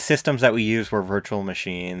 Ultimately, the systems that we used were virtual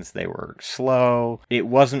machines. They were slow. It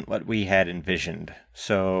wasn't what we had envisioned.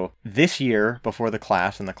 So this year, before the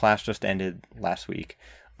class, and the class just ended last week,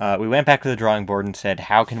 we went back to the drawing board and said,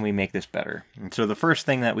 how can we make this better? And so the first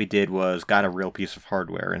thing that we did was got a real piece of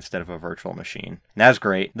hardware instead of a virtual machine. And that was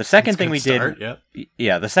great. The second thing we did...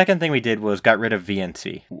 Yeah, the second thing we did was got rid of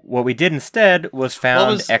VNC. What we did instead was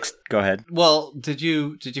found X... Go ahead. Well, did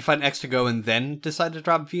you find X2Go and then decide to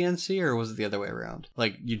drop VNC, or was it the other way around?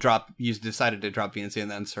 You decided to drop VNC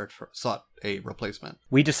and then sought a replacement.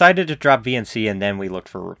 We decided to drop VNC and then we looked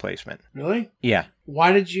for a replacement. Really? Yeah.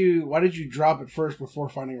 Why did you drop it first before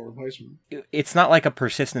finding a replacement? It's not like a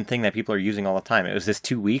persistent thing that people are using all the time. It was this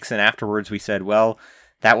 2 weeks, and afterwards we said, well,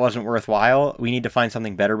 that wasn't worthwhile. We need to find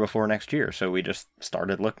something better before next year. So we just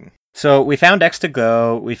started looking. So we found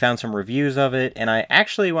X2Go, we found some reviews of it, and I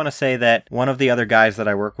actually want to say that one of the other guys that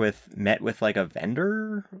I work with met with a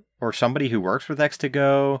vendor or somebody who works with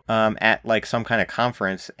X2Go at some kind of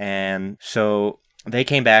conference, and so they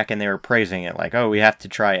came back and they were praising it, we have to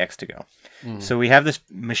try X2Go. So we have this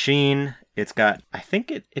machine. It's got, I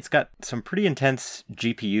think it's got some pretty intense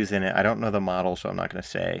GPUs in it. I don't know the model, so I'm not going to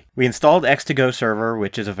say. We installed X2Go server,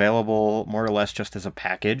 which is available more or less just as a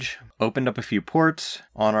package. Opened up a few ports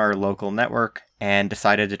on our local network and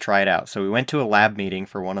decided to try it out. So we went to a lab meeting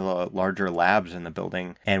for one of the larger labs in the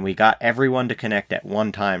building, and we got everyone to connect at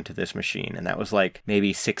one time to this machine. And that was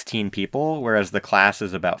maybe 16 people, whereas the class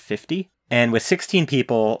is about 50. And with 16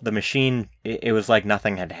 people, the machine, it was like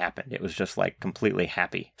nothing had happened. It was just completely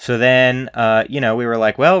happy. So then, we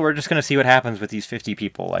were well, we're just going to see what happens with these 50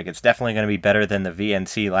 people. It's definitely going to be better than the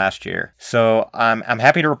VNC last year. So I'm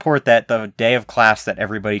happy to report that the day of class that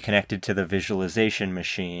everybody connected to the visualization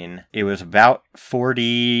machine, it was about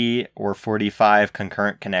 40 or 45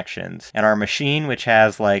 concurrent connections. And our machine, which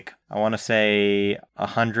has I want to say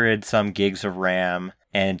 100 some gigs of RAM,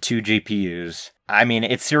 and 2 GPUs. I mean,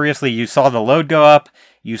 it's seriously, you saw the load go up,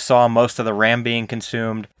 you saw most of the RAM being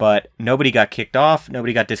consumed, but nobody got kicked off,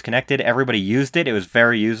 nobody got disconnected, everybody used it, it was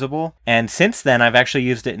very usable. And since then, I've actually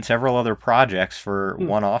used it in several other projects for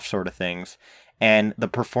one-off sort of things. And the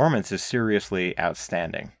performance is seriously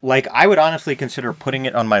outstanding. Like, I would honestly consider putting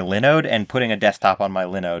it on my Linode and putting a desktop on my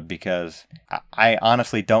Linode because I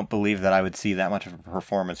honestly don't believe that I would see that much of a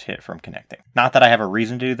performance hit from connecting. Not that I have a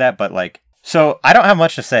reason to do that, but like... So, I don't have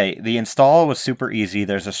much to say. The install was super easy.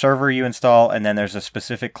 There's a server you install, and then there's a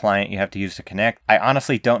specific client you have to use to connect. I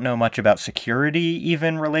honestly don't know much about security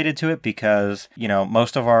even related to it because, you know,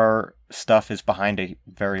 most of our stuff is behind a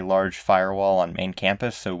very large firewall on main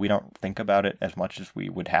campus, so we don't think about it as much as we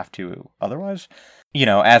would have to otherwise. You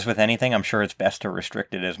know, as with anything, I'm sure it's best to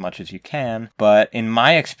restrict it as much as you can. But in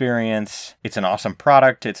my experience, it's an awesome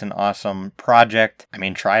product. It's an awesome project. I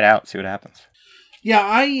mean, try it out, see what happens. Yeah,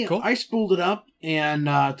 I Cool. I spooled it up and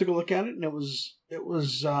took a look at it, and it was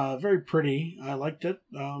very pretty. I liked it.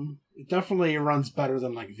 It definitely runs better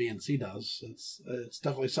than like VNC does. It's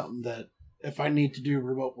definitely something that if I need to do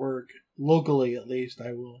remote work locally, at least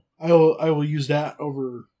I will use that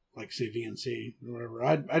over like say VNC or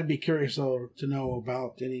whatever. I'd be curious though to know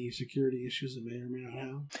about any security issues it may or may not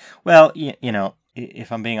have. Well, you know,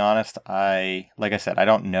 if I'm being honest, like I said, I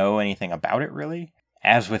don't know anything about it really.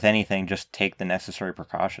 As with anything, just take the necessary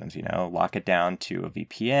precautions, you know, lock it down to a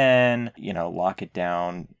VPN, you know, lock it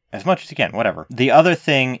down as much as you can, whatever. The other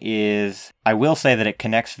thing is, I will say that it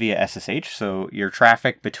connects via SSH, so your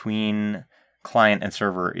traffic between client and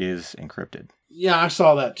server is encrypted. Yeah, I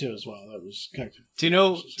saw that too as well. That was connected. Do you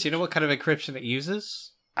know what kind of encryption it uses?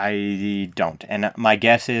 I don't. And my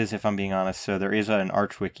guess is, if I'm being honest, so there is an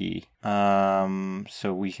ArchWiki.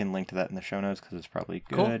 So we can link to that in the show notes because it's probably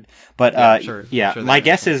good. Cool. But I'm sure my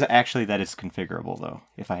guess is actually that it's configurable, though,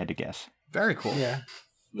 if I had to guess. Very cool. Yeah,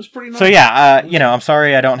 it was pretty nice. So yeah, you know, I'm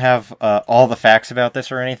sorry I don't have all the facts about this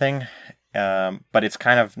or anything. But it's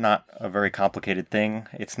kind of not a very complicated thing.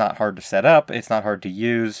 It's not hard to set up. It's not hard to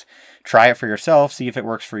use. Try it for yourself. See if it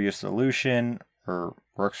works for your solution or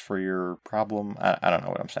works for your problem. I don't know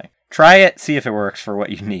what I'm saying. Try it. See if it works for what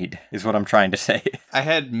you need is what I'm trying to say. I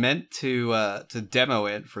had meant to demo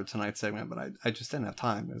it for tonight's segment, but I just didn't have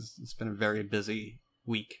time. It's been a very busy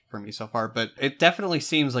week for me so far, but it definitely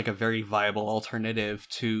seems like a very viable alternative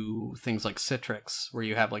to things like Citrix, where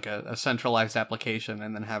you have like a centralized application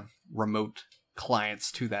and then have remote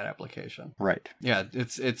clients to that application. Right. Yeah,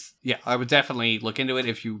 it's I would definitely look into it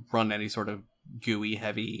if you run any sort of GUI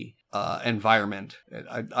heavy environment.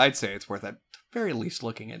 I'd say it's worth at very least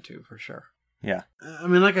looking into for sure. Yeah. I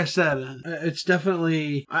mean, like I said, it's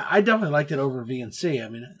definitely. I definitely liked it over VNC. I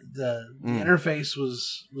mean, the interface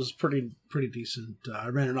was pretty decent. I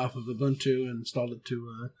ran it off of Ubuntu and installed it to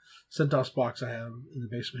a CentOS box I have in the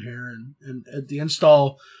basement here, and the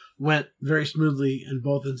install went very smoothly in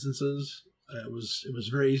both instances. It was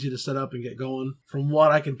very easy to set up and get going. From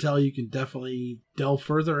what I can tell, you can definitely delve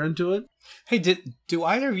further into it. Hey, do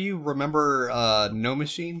either of you remember No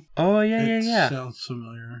Machine? Oh yeah. Sounds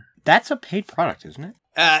familiar. That's a paid product, isn't it?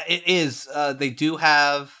 It is. They do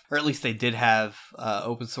have, or at least they did have,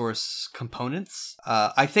 open source components.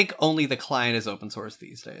 I think only the client is open source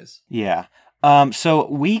these days. Yeah. So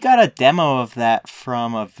we got a demo of that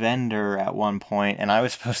from a vendor at one point, and I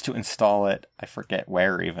was supposed to install it. I forget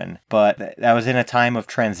where even, but that was in a time of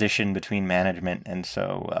transition between management, and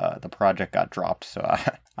so the project got dropped. So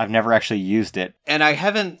I've never actually used it. And I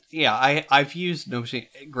haven't. Yeah, I've used No Machine.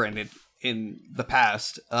 Granted, in the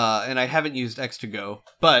past, and I haven't used X2Go,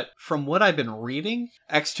 but from what I've been reading,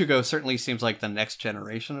 X2Go certainly seems like the next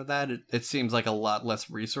generation of that. It seems like a lot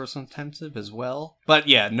less resource intensive as well. But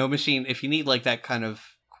yeah, No Machine, if you need like that kind of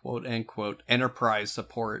quote unquote enterprise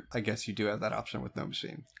support, I guess you do have that option with No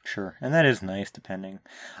Machine. Sure, and that is nice depending.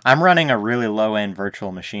 I'm running a really low-end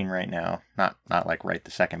virtual machine right now. Not like right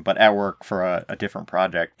this second, but at work for a different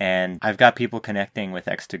project. And I've got people connecting with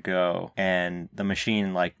X2Go, and the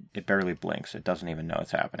machine, like, it barely blinks. It doesn't even know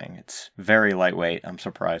it's happening. It's very lightweight. I'm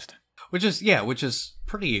surprised. Which is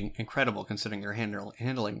pretty incredible considering you're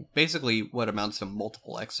handling basically what amounts to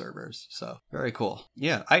multiple X servers. So very cool.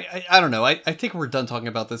 Yeah, I don't know. I think we're done talking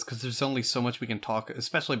about this because there's only so much we can talk,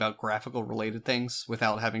 especially about graphical related things,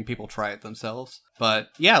 without having people try it themselves. But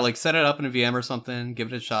yeah, like set it up in a VM or something,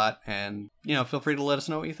 give it a shot, and feel free to let us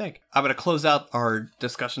know what you think. I'm going to close out our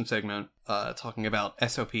discussion segment talking about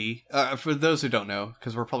SOP. For those who don't know,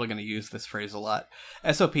 because we're probably going to use this phrase a lot,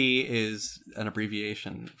 SOP is an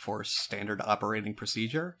abbreviation for Standard Operating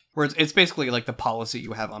Procedure, where it's basically like the policy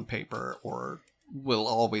you have on paper or will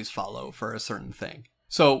always follow for a certain thing.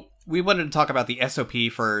 So We wanted to talk about the SOP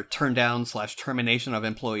for turn down / termination of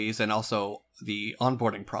employees, and also the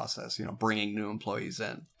onboarding process, bringing new employees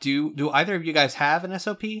in. Do either of you guys have an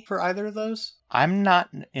SOP for either of those? I'm not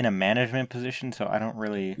in a management position, so I don't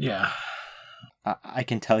really... Yeah. I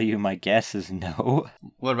can tell you my guess is no.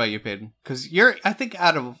 What about you, Peyton? Because I think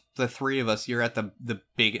out of the three of us, you're at the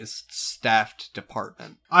biggest staffed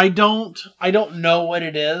department. I don't know what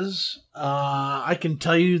it is. I can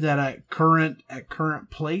tell you that at current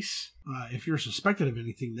place, if you're suspected of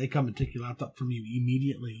anything, they come and take your laptop from you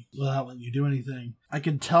immediately without letting you do anything. I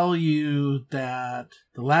can tell you that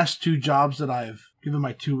the last 2 jobs that I've given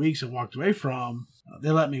my 2 weeks and walked away from, they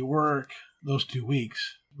let me work those 2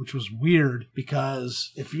 weeks, which was weird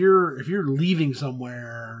because if you're leaving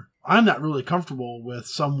somewhere, I'm not really comfortable with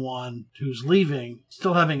someone who's leaving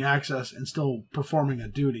still having access and still performing a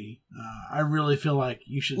duty. I really feel like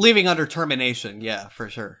you should... Leaving under termination, yeah, for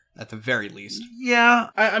sure. At the very least. Yeah.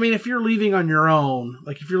 I mean, if you're leaving on your own,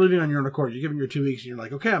 like if you're leaving on your own accord, you're giving your 2 weeks and you're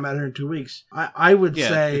like, okay, I'm out here in 2 weeks. I would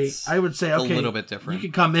say, okay, a little bit different. You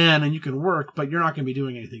can come in and you can work, but you're not going to be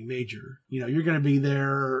doing anything major. You're going to be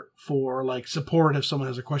there for like support if someone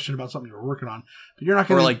has a question about something you're working on, but you're not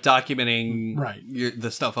going to... Or like documenting right.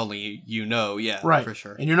 The stuff only yeah, right. For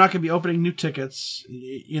sure. And you're not going to be opening new tickets.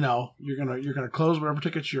 You're going to close whatever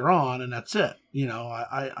tickets you're on, and that's it.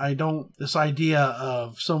 I don't... This idea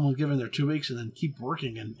of someone giving their 2 weeks and then keep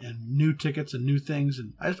working and new tickets and new things,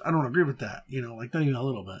 and I don't agree with that. Like not even a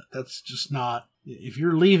little bit. That's just not... If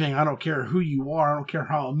you're leaving, I don't care who you are. I don't care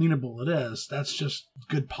how amenable it is. That's just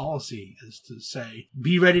good policy, is to say,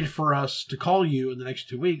 be ready for us to call you in the next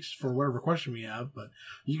 2 weeks for whatever question we have, but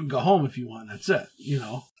you can go home if you want. That's it,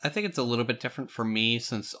 I think it's a little bit different for me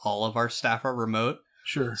since all of our staff are remote.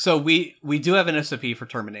 Sure. So we do have an SOP for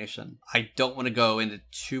termination. I don't want to go into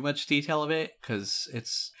too much detail of it because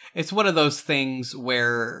it's one of those things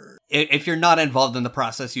where if you're not involved in the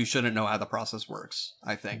process, you shouldn't know how the process works,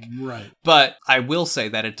 I think. Right. But I will say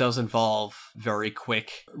that it does involve very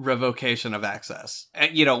quick revocation of access.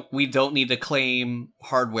 And, we don't need to claim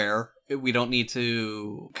hardware. We don't need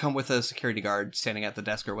to come with a security guard standing at the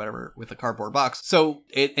desk or whatever with a cardboard box. So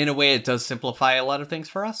in a way, it does simplify a lot of things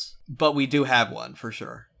for us, but we do have one for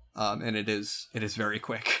sure. And it is very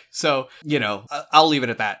quick. So, I'll leave it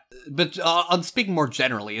at that. But on speaking more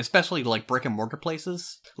generally, especially like brick and mortar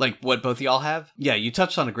places, like what both of y'all have. Yeah, you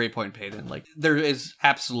touched on a great point, Peyton. Like there is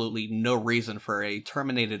absolutely no reason for a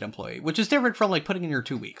terminated employee, which is different from like putting in your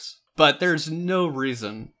 2 weeks. But there's no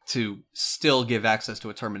reason to still give access to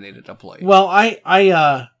a terminated employee. Well,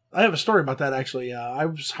 I have a story about that, actually. I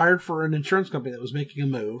was hired for an insurance company that was making a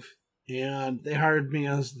move, and they hired me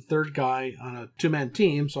as the third guy on a 2-man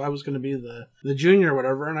team, so I was going to be the junior or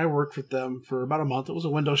whatever, and I worked with them for about a month. It was a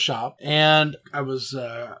window shop, and I was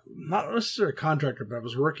not necessarily a contractor, but I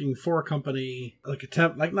was working for a company, like a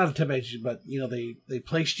temp, like not a temp agency, but, they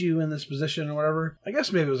placed you in this position or whatever. I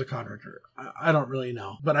guess maybe it was a contractor. I don't really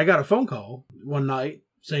know. But I got a phone call one night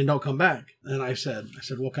saying, don't come back. And I said,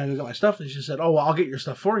 well, can I go get my stuff? And she said, oh, well, I'll get your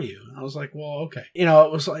stuff for you. And I was like, well, okay. It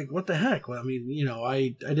was like, what the heck? Well, I mean,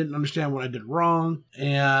 I didn't understand what I did wrong.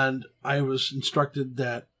 And I was instructed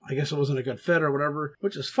that I guess it wasn't a good fit or whatever,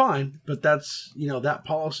 which is fine. But that's, that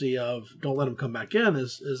policy of don't let them come back in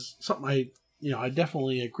is something I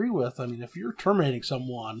definitely agree with. I mean, if you're terminating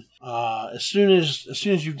someone, as soon as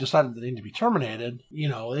you've decided that they need to be terminated,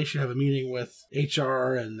 they should have a meeting with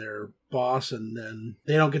HR and their boss, and then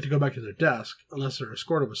they don't get to go back to their desk unless they're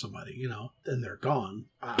escorted with somebody, then they're gone.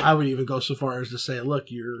 I would even go so far as to say, look,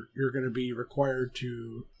 you're going to be required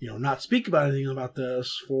to, not speak about anything about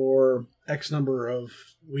this for X number of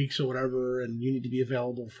weeks or whatever, and you need to be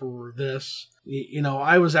available for this.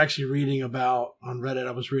 I was actually reading about, on Reddit,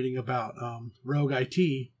 I was reading about Rogue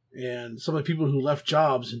IT and some of the people who left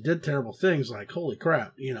jobs and did terrible things, like, holy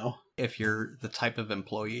crap, If you're the type of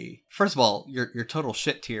employee, first of all, you're total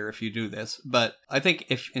shit tier if you do this. But I think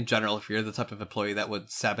if you're the type of employee that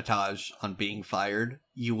would sabotage on being fired,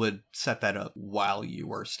 you would set that up while you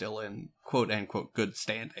were still in quote unquote good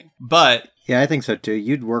standing. But yeah, I think so too.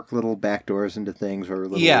 You'd work little backdoors into things or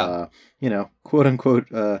little, quote unquote,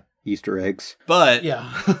 Easter eggs. But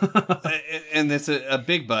yeah. And it's a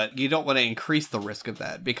big but. You don't want to increase the risk of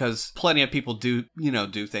that because plenty of people do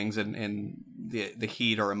things in the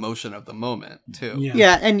heat or emotion of the moment too.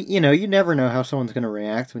 Yeah, and you never know how someone's going to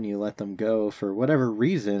react when you let them go for whatever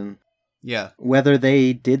reason. Yeah. Whether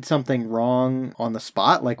they did something wrong on the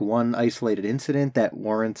spot, like one isolated incident that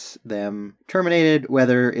warrants them terminated,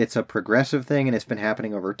 whether it's a progressive thing and it's been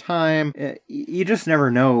happening over time. You just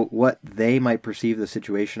never know what they might perceive the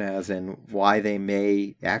situation as and why they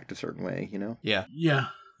may act a certain way, Yeah. Yeah.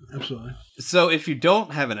 absolutely. So if you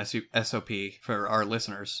don't have an SOP for our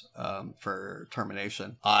listeners for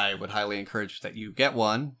termination, I would highly encourage that you get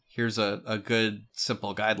one. Here's a good,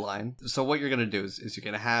 simple guideline. So what you're going to do is you're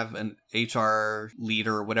going to have an HR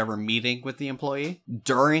leader or whatever meeting with the employee.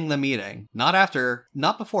 During the meeting, not after,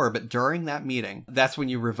 not before, but during that meeting, that's when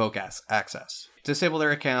you revoke access. Disable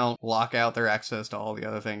their account, lock out their access to all the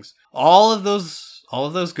other things. All of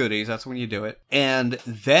those goodies, that's when you do it. And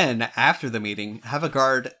then after the meeting, have a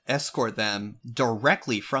guard escort them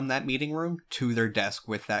directly from that meeting room to their desk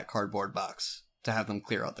with that cardboard box to have them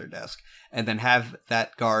clear out their desk. And then have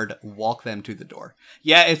that guard walk them to the door.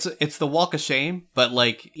 Yeah, it's the walk of shame, but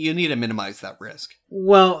like you need to minimize that risk.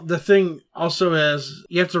 Well, the thing also is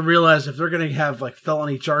you have to realize if they're going to have like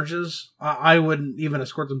felony charges, I wouldn't even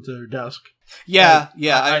escort them to their desk. Yeah,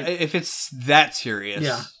 if it's that serious,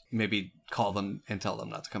 yeah. Maybe call them and tell them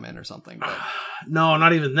not to come in or something. But no,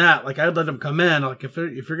 not even that. Like I'd let them come in. Like if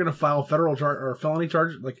you're going to file federal or felony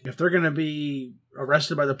charge, like if they're going to be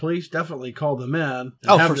arrested by the police, definitely call them in.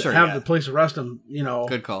 For sure. Have the police arrest them.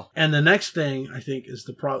 Good call. And the next thing I think is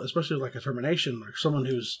the problem, especially like a termination, like someone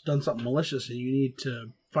who's done something malicious, and you need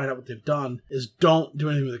to find out what they've done, is don't do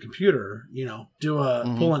anything with the computer.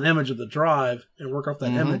 Pull an image of the drive and work off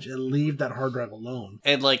that image and leave that hard drive alone.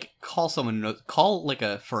 And like call like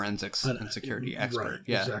a forensics and security expert. Right,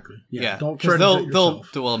 yeah, exactly. Yeah, don't try to do it they'll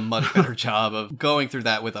yourself. do a much better job of going through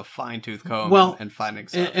that with a fine-tooth comb and finding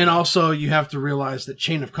stuff. And also you have to realize that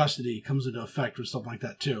chain of custody comes into effect with something like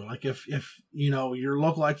that too. Like if your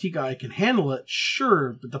local IT guy can handle it,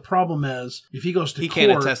 sure, but the problem is if he goes to court, he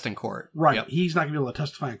can't attest in court. Right. Yep. He's not going to be able to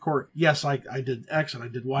testify in court. Yes, I did X and I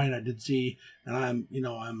did Y and I did Z and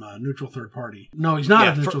I'm a neutral third party. No, he's not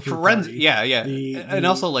a neutral third party. Yeah. And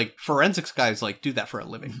also like forensics guys like do that for a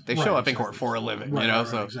living. They show up in court for a living,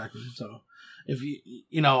 so exactly. So if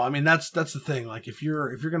that's the thing. Like if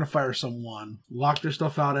you're going to fire someone, lock their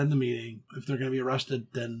stuff out in the meeting. If they're going to be arrested,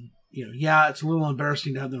 then it's a little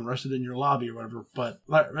embarrassing to have them arrested in your lobby or whatever, but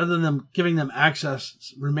rather than giving them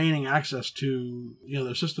remaining access to,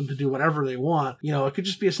 their system to do whatever they want, it could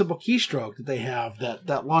just be a simple keystroke that they have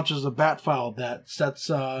that launches a bat file that sets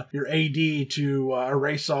your AD to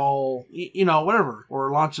erase all, whatever, or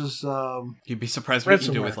launches. You'd be surprised what you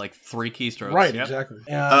can do with like 3 keystrokes. Right, yep. Exactly.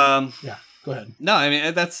 Yeah, go ahead. No, I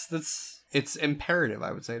mean, it's imperative,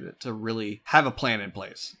 I would say, to really have a plan in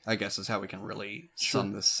place, I guess is how we can really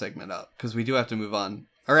sum this segment up. Because we do have to move on,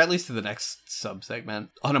 or at least to the next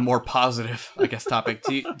sub-segment, on a more positive, I guess, topic.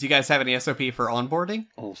 Do you guys have any SOP for onboarding?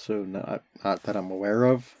 Also, not that I'm aware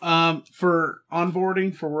of. For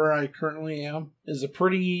onboarding, for where I currently am, is a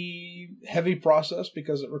pretty heavy process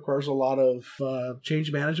because it requires a lot of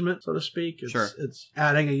change management, so to speak. It's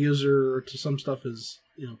adding a user to some stuff is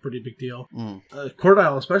pretty big deal.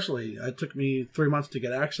 Cordile especially, it took me 3 months to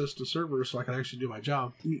get access to servers so I could actually do my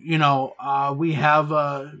job. We have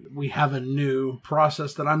a new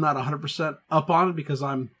process that I'm not 100% up on because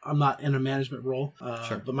I'm not in a management role.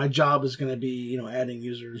 But my job is going to be adding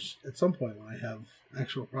users at some point when I have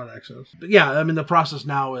actual product access. But yeah, I mean the process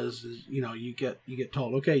now is you get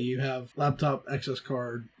told, okay, you have laptop, access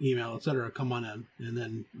card, email, etc. Come on in, and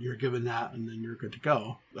then you're given that, and then you're good to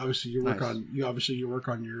go. Obviously, you work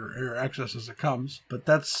on your access as it comes. But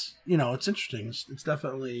that's it's interesting. It's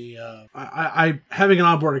definitely I having an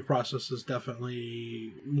onboarding process is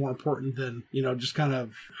definitely more important than just kind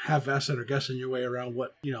of half-assing or guessing your way around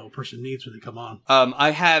what a person needs when they come on.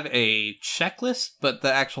 I have a checklist, but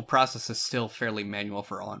the actual process is still fairly manual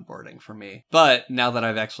for onboarding for me. But now that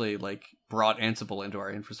I've actually brought Ansible into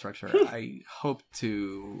our infrastructure, I hope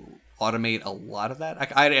to automate a lot of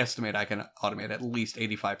that. I'd estimate I can automate at least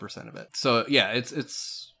 85% of it. So yeah,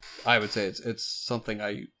 it's I would say it's something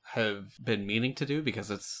I have been meaning to do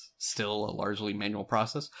because it's still a largely manual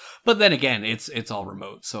process. But then again, it's all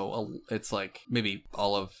remote, so it's like maybe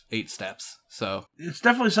all of 8 steps. So it's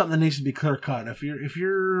definitely something that needs to be clear cut. If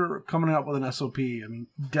you're coming up with an SOP, I mean,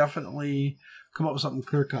 definitely come up with something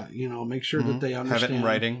clear cut. Make sure that they understand. Have it in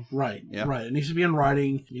writing. Right. Yep. Right. It needs to be in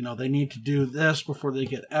writing. They need to do this before they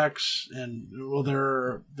get X, and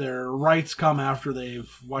their rights come after they've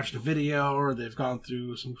watched a video or they've gone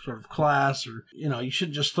through some sort of class, or you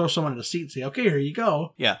shouldn't just throw someone in a seat and say, okay, here you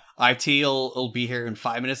go. Yeah. IT will be here in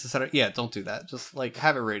 5 minutes, etc. Yeah, don't do that. Just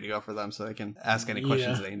have it ready to go for them so they can ask any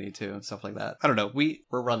questions they need to and stuff like that. I don't know. We're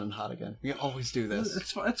running hot again. We always do this.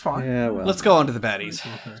 It's fine. Yeah, well. Let's go on to the baddies.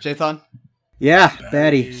 Jathan? Yeah,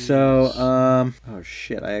 Batty. So, oh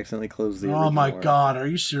shit, I accidentally closed the original. Oh my god, are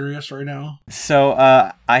you serious right now? So,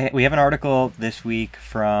 we have an article this week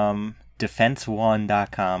from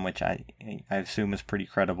defense1.com, which I assume is pretty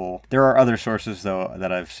credible. There are other sources, though,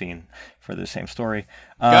 that I've seen for the same story.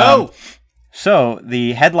 Go! So,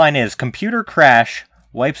 the headline is, Computer Crash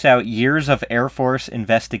Wipes Out Years of Air Force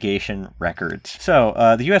Investigation Records. So,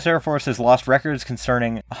 the U.S. Air Force has lost records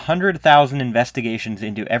concerning 100,000 investigations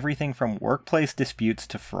into everything from workplace disputes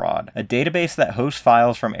to fraud. A database that hosts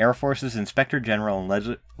files from Air Force's Inspector General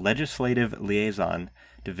and Legislative Liaison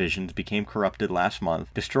divisions became corrupted last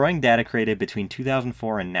month, destroying data created between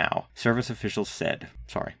 2004 and now, service officials said.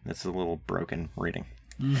 Sorry, that's a little broken reading.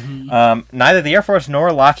 Neither the Air Force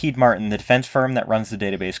nor Lockheed Martin, the defense firm that runs the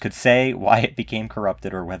database, could say why it became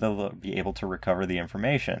corrupted or whether they'll be able to recover the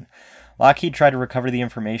information. Lockheed tried to recover the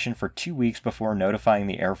information for 2 weeks before notifying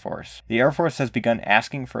the Air Force. The Air Force has begun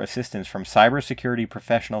asking for assistance from cybersecurity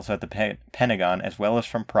professionals at the Pentagon as well as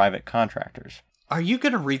from private contractors. Are you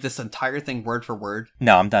going to read this entire thing word for word?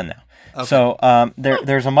 No, I'm done now. Okay. So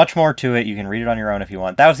there's a much more to it. You can read it on your own if you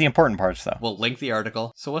want. That was the important parts, though. We'll link the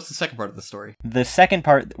article. So what's the second part of the story? The second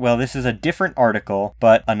part, well, this is a different article,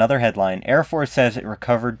 but another headline. Air Force says it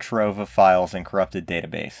recovered trove of files in corrupted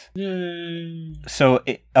database. Yay. So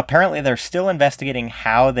apparently they're still investigating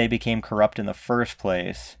how they became corrupt in the first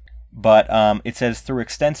place. But it says, through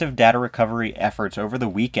extensive data recovery efforts over the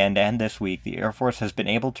weekend and this week, the Air Force has been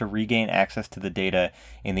able to regain access to the data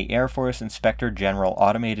in the Air Force Inspector General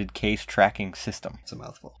Automated Case Tracking System. It's a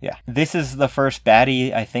mouthful. Yeah. This is the first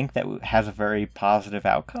baddie, I think, that has a very positive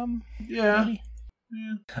outcome. Yeah. Maybe?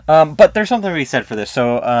 But there's something to be said for this.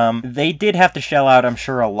 So they did have to shell out, I'm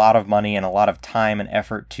sure, a lot of money and a lot of time and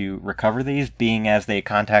effort to recover these, being as they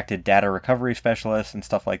contacted data recovery specialists and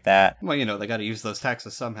stuff like that. Well, you know, they got to use those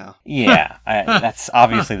taxes somehow. Yeah, that's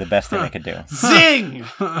obviously the best thing they could do. Zing!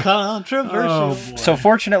 Controversial. Oh, boy. So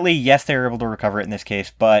fortunately, yes, they were able to recover it in this case,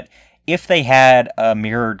 but if they had a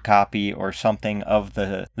mirrored copy or something of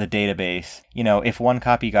the database, you know, if one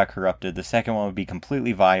copy got corrupted, the second one would be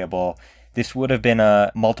completely viable. This would have been a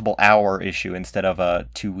multiple hour issue instead of a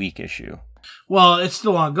 2-week issue. Well, it's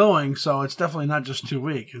still ongoing, so it's definitely not just 2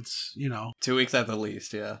 weeks. It's, 2 weeks at the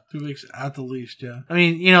least, yeah. 2 weeks at the least, yeah. I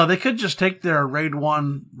mean, they could just take their RAID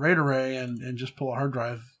 1 RAID array and just pull a hard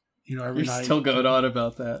drive, every night. You're still going on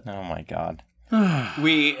about that. Oh my god.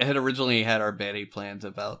 We had originally had our baddie plans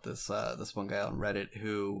about this one guy on Reddit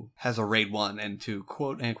who has a RAID 1, and to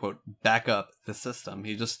quote unquote back up the system,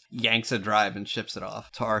 he just yanks a drive and ships it off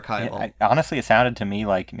to archival. Honestly, it sounded to me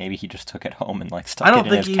like maybe he just took it home and stuck I it don't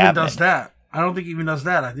in think his he cabinet. even does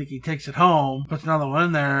that. I think he takes it home, puts another one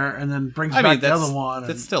in there, and then brings back the other one.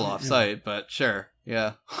 That's still off-site, but sure,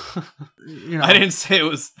 yeah. I I didn't say it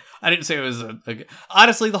was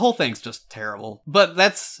honestly, the whole thing's just terrible. But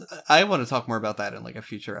I want to talk more about that in a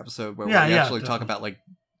future episode where we actually talk about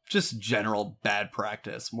just general bad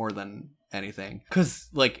practice more than anything. Because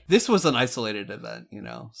this was an isolated event,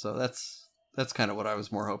 so that's kind of what I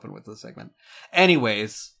was more hoping with this segment.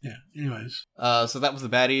 Anyways. So that was the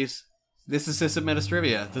baddies. This is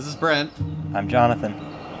Sysadministrivia. This is Brent. I'm Jonathan.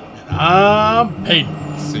 I'm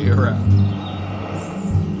Peyton. See you around.